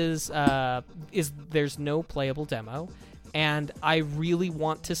reason is there's no playable demo, and I really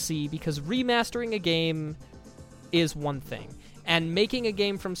want to see, because remastering a game is one thing, and making a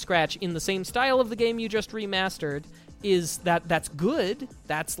game from scratch in the same style of the game you just remastered that's good.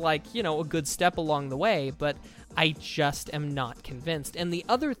 That's like, a good step along the way, but I just am not convinced. And the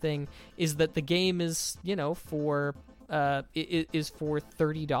other thing is that the game is, for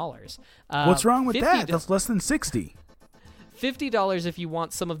 $30. What's wrong with that? That's less than $60. $50 if you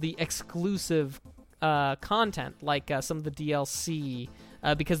want some of the exclusive content, like some of the DLC,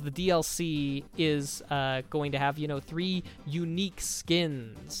 because the DLC is going to have 3 unique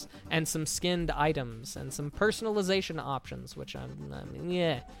skins and some skinned items and some personalization options, which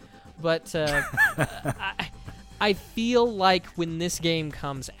but I feel like when this game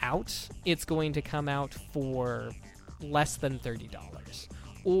comes out, it's going to come out for less than $30,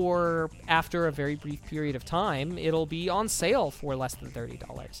 or after a very brief period of time, it'll be on sale for less than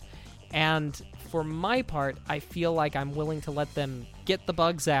 $30. And for my part, I feel like I'm willing to let them get the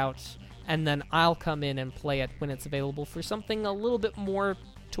bugs out, and then I'll come in and play it when it's available for something a little bit more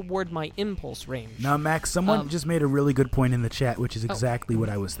toward my impulse range. Now, Max, someone just made a really good point in the chat, which is exactly what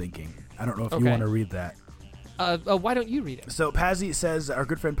I was thinking. I don't know if you want to read that. Why don't you read it? So Pazzy says, our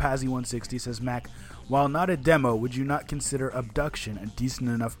good friend Pazzy160 says, Mac, while not a demo, would you not consider Abduction a decent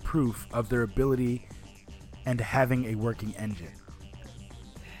enough proof of their ability and having a working engine?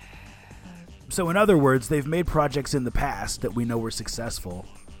 So in other words, they've made projects in the past that we know were successful.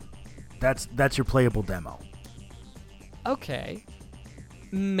 That's your playable demo. Okay.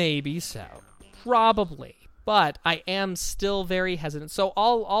 Maybe so. Probably. But I am still very hesitant. So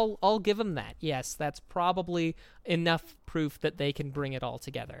I'll give them that. Yes, that's probably enough proof that they can bring it all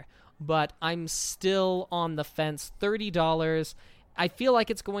together. But I'm still on the fence. $30. I feel like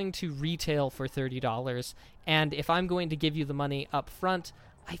it's going to retail for $30. And if I'm going to give you the money up front,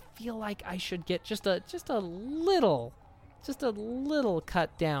 I feel like I should get just a little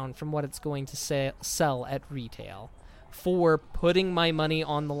cut down from what it's going to sell at retail for putting my money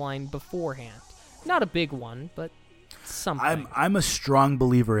on the line beforehand. Not a big one, but something. I'm a strong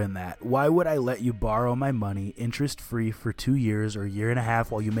believer in that. Why would I let you borrow my money interest-free for 2 years or a year and a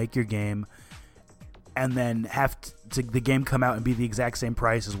half while you make your game, and then have the game come out and be the exact same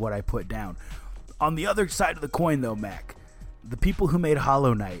price as what I put down? On the other side of the coin, though, Mac, the people who made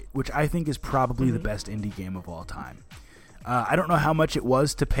Hollow Knight, which I think is probably the best indie game of all time. I don't know how much it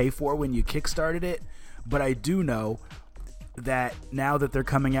was to pay for when you kickstarted it, but I do know that now that they're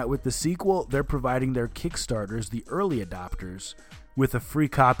coming out with the sequel, they're providing their Kickstarters, the early adopters, with a free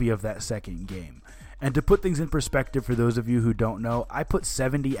copy of that second game. And to put things in perspective for those of you who don't know, I put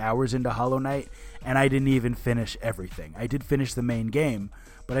 70 hours into Hollow Knight, and I didn't even finish everything. I did finish the main game,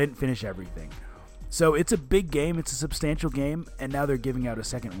 but I didn't finish everything. So it's a big game, it's a substantial game, and now they're giving out a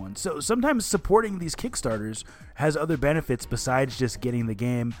second one. So sometimes supporting these Kickstarters has other benefits besides just getting the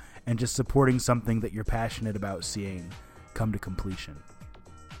game and just supporting something that you're passionate about seeing come to completion.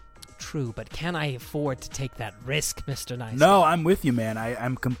 True, but can I afford to take that risk, Mr. Nice? No, I'm with you, man.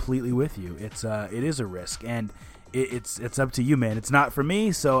 I'm completely with you. It is a risk, and it's up to you, man. It's not for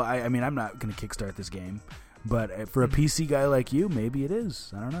me, so I mean, I'm not going to kickstart this game. But for a PC guy like you, maybe it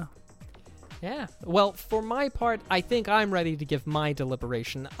is. I don't know. Yeah. Well, for my part, I think I'm ready to give my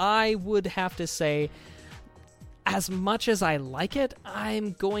deliberation. I would have to say, as much as I like it,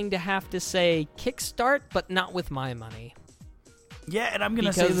 I'm going to have to say kickstart, but not with my money. Yeah, and I'm going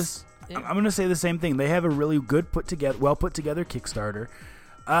to say this. Yeah. I'm going to say the same thing. They have a really good well put together Kickstarter.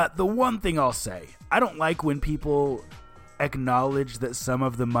 The one thing I'll say, I don't like when people acknowledge that some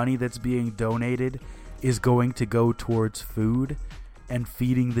of the money that's being donated is going to go towards food and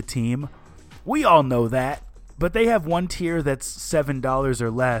feeding the team. We all know that, but they have one tier that's $7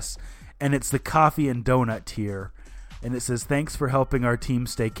 or less, and it's the coffee and donut tier, and it says, thanks for helping our team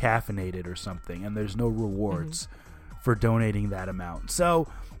stay caffeinated or something, and there's no rewards for donating that amount. So,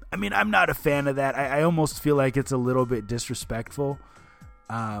 I mean, I'm not a fan of that. I almost feel like it's a little bit disrespectful.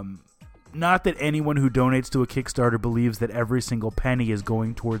 Not that anyone who donates to a Kickstarter believes that every single penny is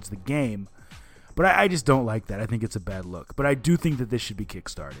going towards the game, but I just don't like that. I think it's a bad look. But I do think that this should be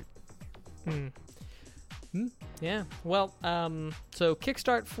kickstarted. Yeah. Well, so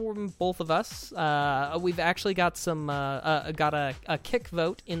kickstart for both of us. We've actually got a kick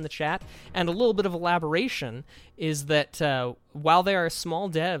vote in the chat, and a little bit of elaboration is that while there are small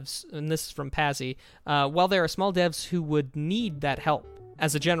devs, and this is from Pazzy, while there are small devs who would need that help,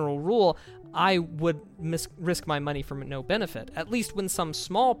 as a general rule, I would risk my money for no benefit. At least when some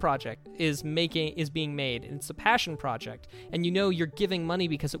small project is being made, and it's a passion project, and you know you're giving money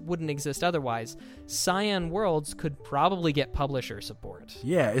because it wouldn't exist otherwise, Cyan Worlds could probably get publisher support.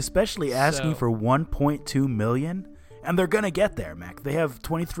 Yeah, especially asking for 1.2 million, and they're gonna get there, Mac. They have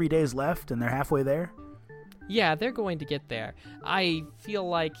 23 days left, and they're halfway there. Yeah, they're going to get there. I feel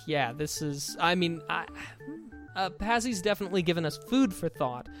like, this is. I mean, Pazzy's definitely given us food for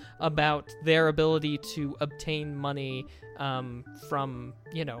thought about their ability to obtain money from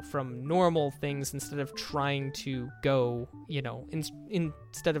normal things instead of trying to go,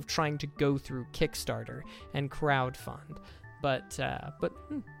 instead of trying to go through Kickstarter and crowdfund. But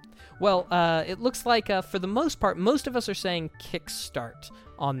it looks like for the most part, most of us are saying Kickstart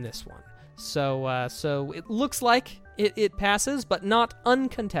on this one. So it looks like it passes, but not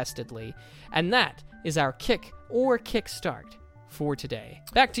uncontestedly, and that is our kick or kickstart for today.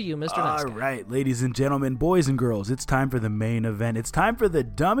 Back to you, Mr. Nice Guy. All right, ladies and gentlemen, boys and girls, it's time for the main event. It's time for the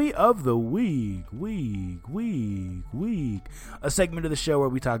Dummy of the Week. A segment of the show where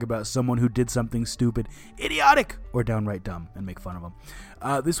we talk about someone who did something stupid, idiotic, or downright dumb and make fun of them.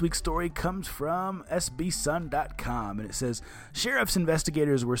 This week's story comes from sbsun.com, and it says, sheriff's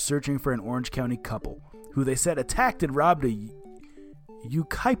investigators were searching for an Orange County couple who they said attacked and robbed a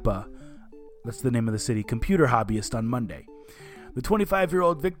Yucaipa, that's the name of the city, computer hobbyist on Monday. The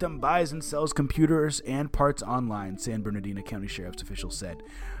 25-year-old victim buys and sells computers and parts online, San Bernardino County Sheriff's officials said.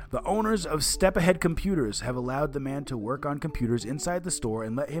 The owners of Step Ahead Computers have allowed the man to work on computers inside the store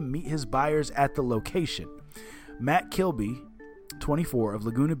and let him meet his buyers at the location. Matt Kilby, 24, of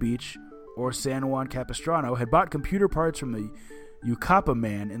Laguna Beach or San Juan Capistrano, had bought computer parts from the Yucapa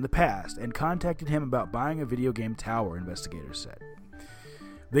man in the past and contacted him about buying a video game tower, investigators said.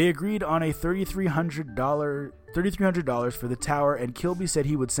 They agreed on a $3,300 for the tower, and Kilby said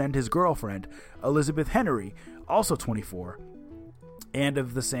he would send his girlfriend, Elizabeth Henry, also 24, and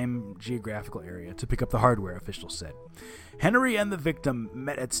of the same geographical area, to pick up the hardware, officials said. Henry and the victim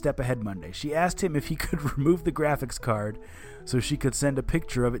met at Step Ahead Monday. She asked him if he could remove the graphics card so she could send a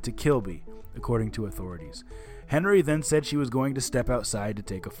picture of it to Kilby, according to authorities. Henry then said she was going to step outside to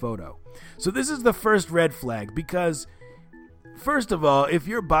take a photo. So this is the first red flag, because first of all, if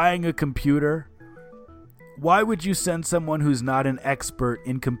you're buying a computer, why would you send someone who's not an expert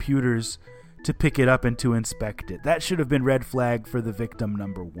in computers to pick it up and to inspect it? That should have been red flag for the victim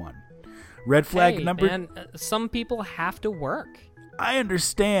number one. Red flag number... some people have to work. I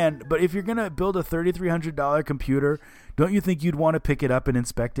understand, but if you're going to build a $3,300 computer, don't you think you'd want to pick it up and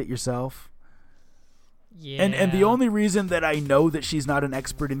inspect it yourself? Yeah. And the only reason that I know that she's not an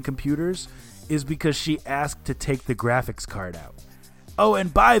expert in computers is because she asked to take the graphics card out. Oh,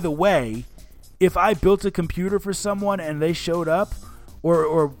 and by the way, if I built a computer for someone and they showed up,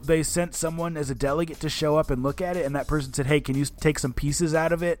 or they sent someone as a delegate to show up and look at it, and that person said, hey, can you take some pieces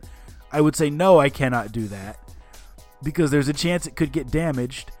out of it? I would say, no, I cannot do that, because there's a chance it could get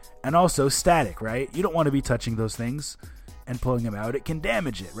damaged, and also static, right? You don't want to be touching those things and pulling them out. It can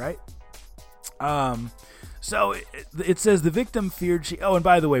damage it, right? So it says the victim feared she... Oh, and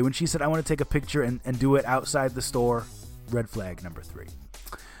by the way, when she said, I want to take a picture and do it outside the store, red flag number 3.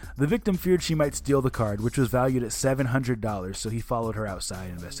 The victim feared she might steal the card, which was valued at $700, so he followed her outside,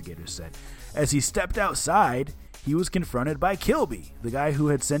 investigators said. As he stepped outside, he was confronted by Kilby, the guy who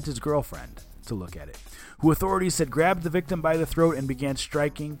had sent his girlfriend to look at it, who authorities said grabbed the victim by the throat and began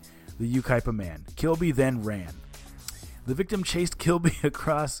striking the Yucaipa man. Kilby then ran. The victim chased Kilby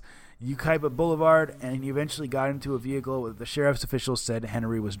across Yucaipa Boulevard, and he eventually got into a vehicle that the sheriff's officials said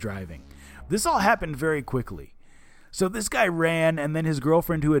Henry was driving. This all happened very quickly. So this guy ran, and then his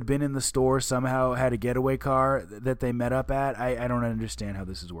girlfriend, who had been in the store, somehow had a getaway car that they met up at. I don't understand how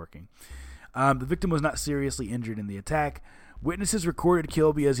this is working. The victim was not seriously injured in the attack. Witnesses recorded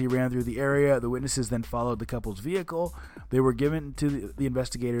Kilby as he ran through the area. The witnesses then followed the couple's vehicle. They were given to the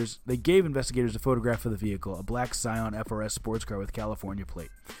investigators. They gave investigators a photograph of the vehicle, a black Scion FRS sports car with California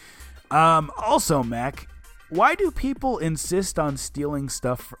plate. Also, Mac, why do people insist on stealing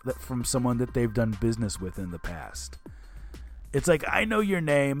stuff from someone that they've done business with in the past? It's like, I know your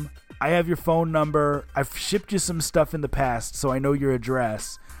name, I have your phone number, I've shipped you some stuff in the past, so I know your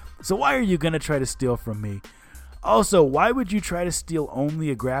address. So why are you going to try to steal from me? Also, why would you try to steal only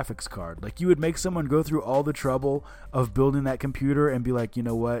a graphics card? Like, you would make someone go through all the trouble of building that computer and be like, you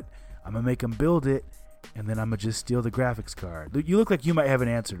know what, I'm going to make them build it, and then I'm going to just steal the graphics card. You look like you might have an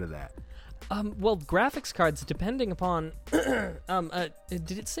answer to that. Well, graphics cards, depending upon...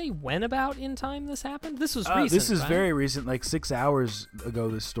 did it say when about in time this happened? This was recent, This is right? very recent. Like 6 hours ago,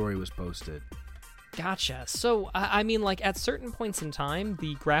 this story was posted. Gotcha. So, I mean, like, at certain points in time,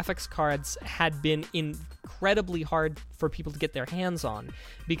 the graphics cards had been incredibly hard for people to get their hands on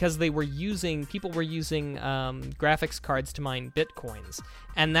because people were using graphics cards to mine bitcoins.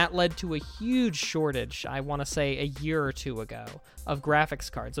 And that led to a huge shortage, I want to say a year or two ago, of graphics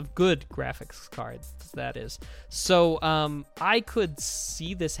cards, of good graphics cards, that is. So, I could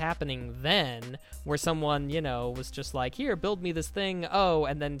see this happening then, where someone, was just like, here, build me this thing,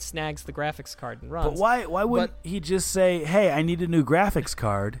 and then snags the graphics card and runs. But why wouldn't he just say, hey, I need a new graphics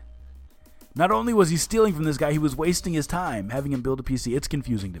card? Not only was he stealing from this guy, he was wasting his time having him build a PC. It's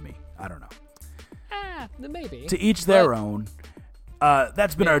confusing to me. I don't know. Maybe. To each their own.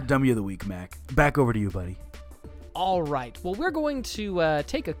 That's been our Dummy of the Week, Mac. Back over to you, buddy. All right. Well, we're going to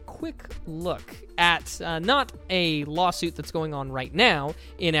take a quick look at not a lawsuit that's going on right now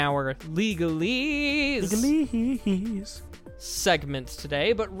in our Legalese segment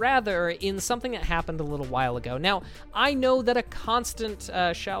today, but rather in something that happened a little while ago. Now, I know that a constant,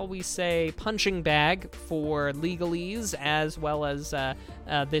 shall we say, punching bag for Legalese, as well as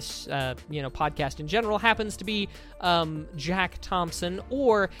this, podcast in general, happens to be Jack Thompson,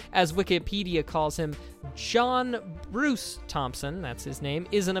 or as Wikipedia calls him, John Bruce Thompson, that's his name,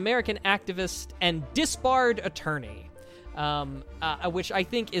 is an American activist and disbarred attorney. Which I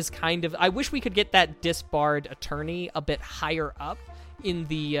think is kind of... I wish we could get that disbarred attorney a bit higher up in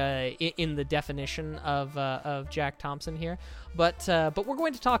the definition of Jack Thompson here. But we're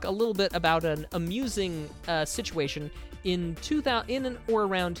going to talk a little bit about an amusing situation in and or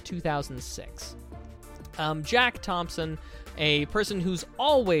around 2006. Jack Thompson, a person who's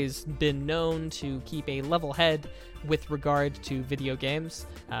always been known to keep a level head with regard to video games,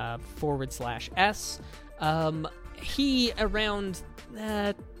 /S. He, around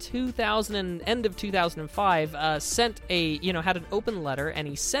 2000 and end of 2005, sent had an open letter, and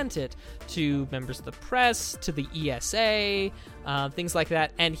he sent it to members of the press, to the ESA, things like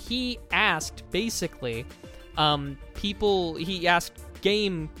that, and he asked, basically, he asked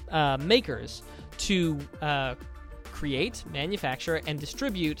game makers to create, manufacture, and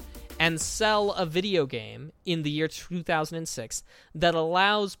distribute and sell a video game in the year 2006 that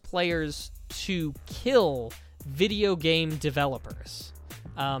allows players to kill video game developers.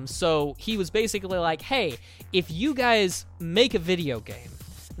 So he was basically like, hey, if you guys make a video game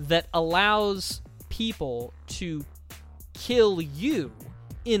that allows people to kill you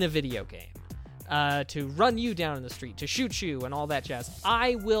in a video game, to run you down in the street, to shoot you and all that jazz,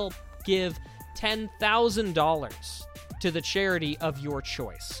 I will give $10,000 to the charity of your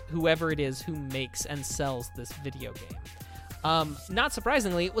choice, whoever it is who makes and sells this video game. Not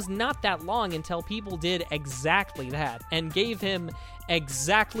surprisingly, it was not that long until people did exactly that and gave him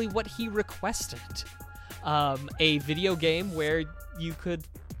exactly what he requested. A video game where you could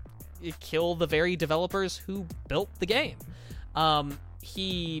kill the very developers who built the game.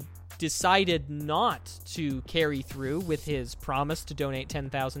 He decided not to carry through with his promise to donate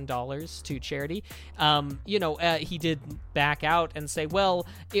 $10,000 to charity. He did back out and say, well,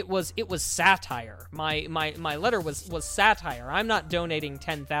 it was satire. My letter was satire. I'm not donating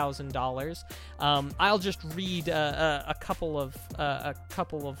 $10,000. I'll just read a couple of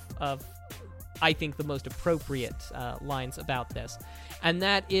I think the most appropriate lines about this, and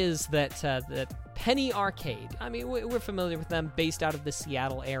that is that Penny Arcade, I mean, we're familiar with them, based out of the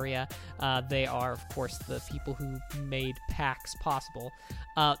Seattle area. They are, of course, the people who made PAX possible.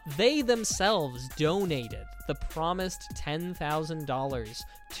 They themselves donated the promised $10,000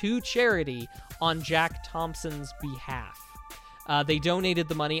 to charity on Jack Thompson's behalf. They donated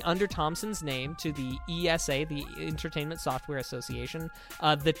the money under Thompson's name to the ESA, the Entertainment Software Association,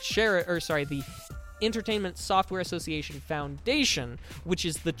 the Entertainment Software Association Foundation, which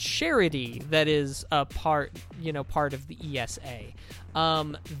is the charity that is part of the ESA.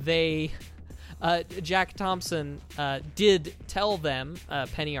 Jack Thompson did tell them,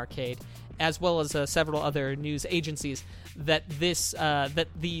 Penny Arcade, as well as several other news agencies, that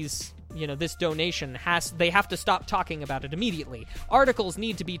these this donation they have to stop talking about it immediately. Articles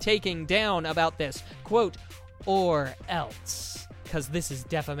need to be taken down about this, quote, or else, because this is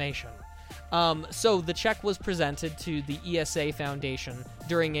defamation. So the check was presented to the ESA Foundation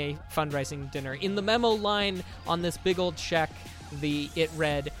during a fundraising dinner. In the memo line on this big old check, it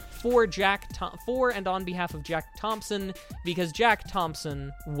read, for and on behalf of Jack Thompson, because Jack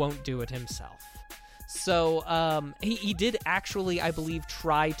Thompson won't do it himself. So he did actually, I believe,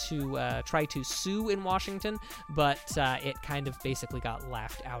 try to sue in Washington, but it kind of basically got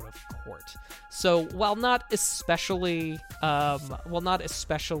laughed out of court. So while not especially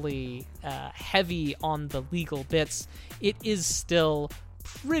heavy on the legal bits, it is still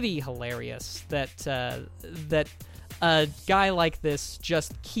pretty hilarious that a guy like this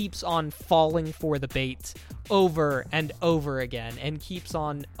just keeps on falling for the bait over and over again, and keeps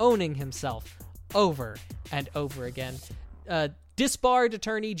on owning himself over and over again. Disbarred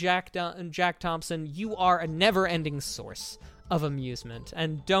attorney Jack Thompson, you are a never-ending source of amusement,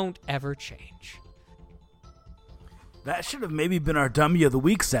 and don't ever change. That should have maybe been our Dummy of the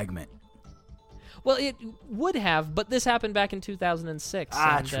Week segment. Well, it would have, but this happened back in 2006.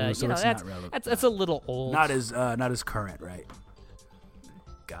 True. So it's not relevant. That's a little old. Not as current, right?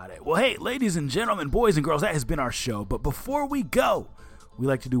 Got it. Well, hey, ladies and gentlemen, boys and girls, that has been our show. But before we go, we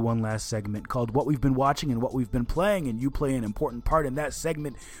like to do one last segment called What We've Been Watching and What We've Been Playing, and you play an important part in that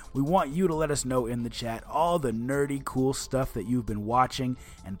segment. We want you to let us know in the chat all the nerdy, cool stuff that you've been watching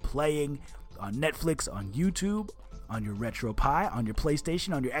and playing on Netflix, on YouTube, on your RetroPie, on your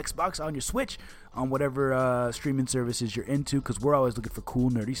PlayStation, on your Xbox, on your Switch, on whatever streaming services you're into, because we're always looking for cool,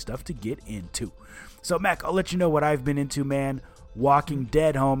 nerdy stuff to get into. So, Mac, I'll let you know what I've been into, man. Walking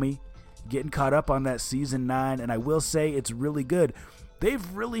Dead, homie. Getting caught up on that Season 9, and I will say it's really good.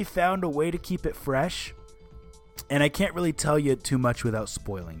 They've really found a way to keep it fresh, and I can't really tell you too much without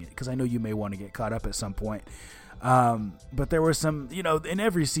spoiling it, because I know you may want to get caught up at some point. But there were some, in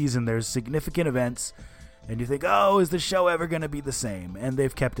every season there's significant events, and you think, oh, is the show ever going to be the same? And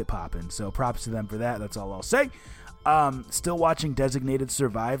they've kept it popping, so props to them for that. That's all I'll say. Still watching Designated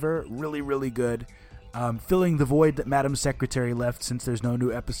Survivor. Really, really good. Filling the void that Madam Secretary left, since there's no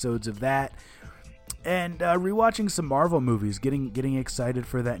new episodes of that. And rewatching some Marvel movies, getting excited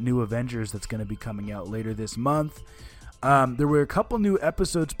for that new Avengers that's going to be coming out later this month. There were a couple new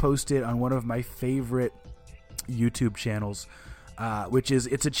episodes posted on one of my favorite YouTube channels,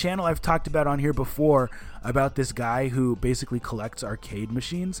 it's a channel I've talked about on here before, about this guy who basically collects arcade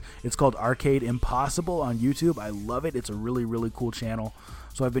machines. It's called Arcade Impossible on YouTube. I love it. It's a really, really cool channel.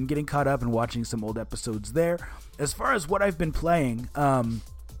 So I've been getting caught up and watching some old episodes there. As far as what I've been playing,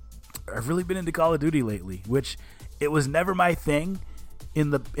 I've really been into Call of Duty lately, which it was never my thing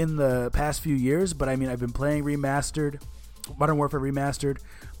in the past few years, but I mean, I've been playing Modern Warfare Remastered,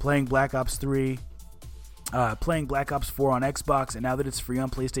 playing Black Ops 3, playing Black Ops 4 on Xbox, and now that it's free on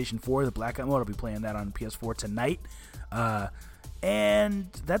PlayStation 4, the Blackout mode, I'll be playing that on PS4 tonight.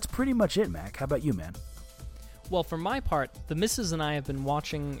 And that's pretty much it, Mac. How about you, man? Well, for my part, the missus and I have been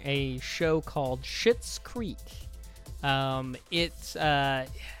watching a show called Schitt's Creek.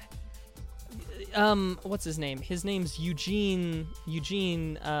 What's his name? His name's Eugene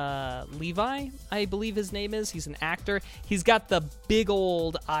Levi, I believe his name is. He's an actor. He's got the big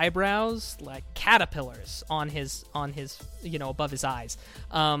old eyebrows, like caterpillars on his above his eyes.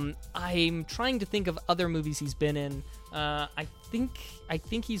 I'm trying to think of other movies he's been in. I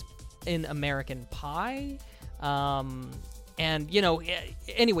think he's in American Pie. And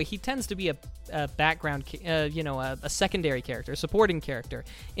anyway, he tends to be a background, a secondary character, a supporting character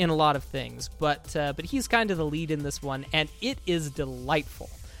in a lot of things. But he's kind of the lead in this one, and it is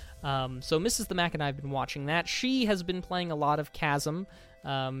delightful. So Mrs. the Mac and I have been watching that. She has been playing a lot of Chasm.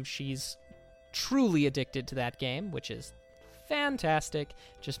 She's truly addicted to that game, which is fantastic.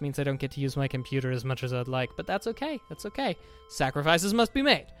 Just means I don't get to use my computer as much as I'd like, but that's okay. That's okay. Sacrifices must be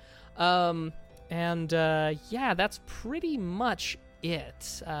made. That's pretty much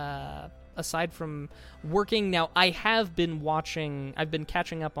it. Aside from working, now I've been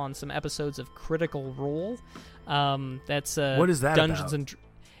catching up on some episodes of Critical Role. That's what is that Dungeons about?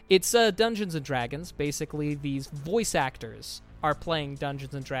 It's Dungeons and Dragons. Basically, these voice actors are playing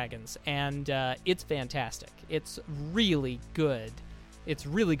Dungeons and Dragons, and it's fantastic. It's really good. It's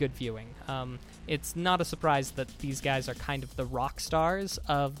really good viewing. It's not a surprise that these guys are kind of the rock stars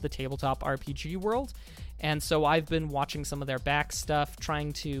of the tabletop RPG world, and so I've been watching some of their back stuff,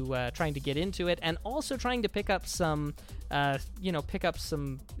 trying to get into it, and also trying to pick up some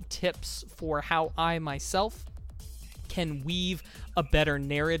tips for how I myself can weave a better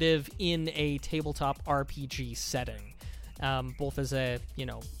narrative in a tabletop RPG setting, both as a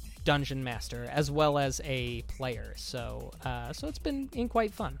dungeon master as well as a player. So it's been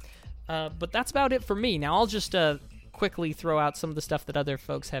quite fun. But that's about it for me. Now I'll just quickly throw out some of the stuff that other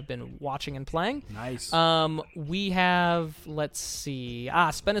folks have been watching and playing. Nice. We have, let's see.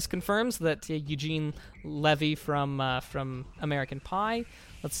 Spennis confirms that Eugene Levy from American Pie.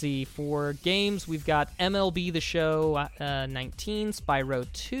 Let's see. For games, we've got MLB The Show 19,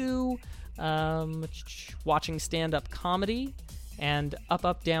 Spyro 2, watching stand-up comedy, and Up,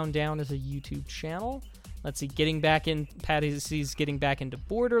 Up, Down, Down is a YouTube channel. Let's see. Patty's getting back into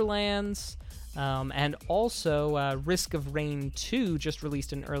Borderlands. And also, Risk of Rain 2 just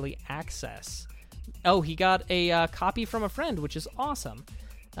released in early access. Oh, he got a copy from a friend, which is awesome.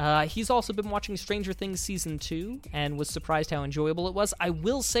 He's also been watching Stranger Things Season 2 and was surprised how enjoyable it was. I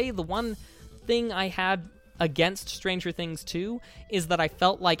will say the one thing I had against Stranger Things 2 is that I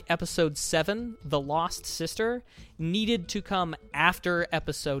felt like Episode 7, The Lost Sister, needed to come after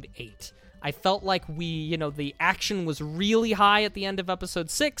Episode 8. I felt like the action was really high at the end of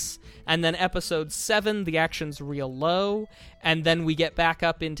Episode 6, and then Episode 7, the action's real low, and then we get back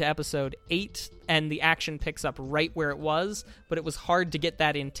up into Episode 8, and the action picks up right where it was, but it was hard to get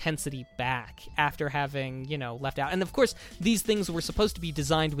that intensity back after having, left out. And of course, these things were supposed to be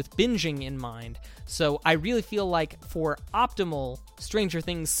designed with binging in mind, so I really feel like for optimal Stranger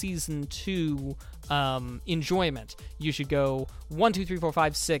Things Season 2 enjoyment, you should go 1, 2, 3, 4,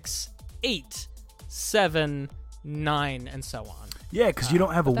 5, 6, 8, 7, 9, and so on. Yeah, because you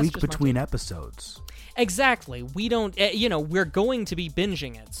don't have a week between episodes. Exactly. We don't, we're going to be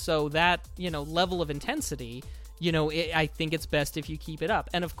binging it. So that, level of intensity, I think it's best if you keep it up.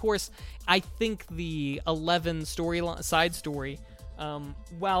 And of course, I think the 11 side story,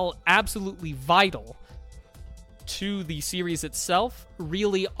 while absolutely vital to the series itself,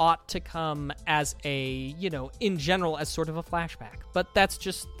 really ought to come as a, in general, as sort of a flashback. But that's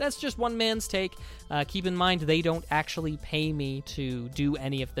just one man's take. Keep in mind, they don't actually pay me to do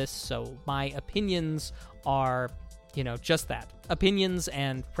any of this, so my opinions are, just that. Opinions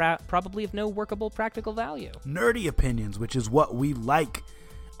and probably of no workable practical value. Nerdy opinions, which is what we like.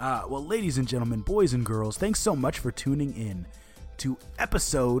 Well, ladies and gentlemen, boys and girls, thanks so much for tuning in to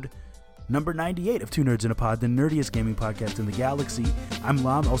episode number 98 of Two Nerds in a Pod, the nerdiest gaming podcast in the galaxy. I'm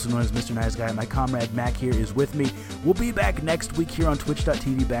Lam, also known as Mr. Nice Guy. My comrade Mac here is with me. We'll be back next week here on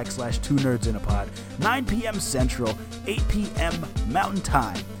twitch.tv/Two Nerds in a Pod, 9 p.m. Central, 8 p.m. Mountain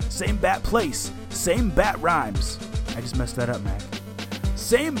Time. Same bat place, same bat rhymes. I just messed that up, Mac.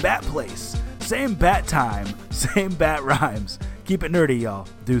 Same bat place, same bat time, same bat rhymes. Keep it nerdy, y'all.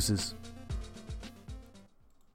 Deuces.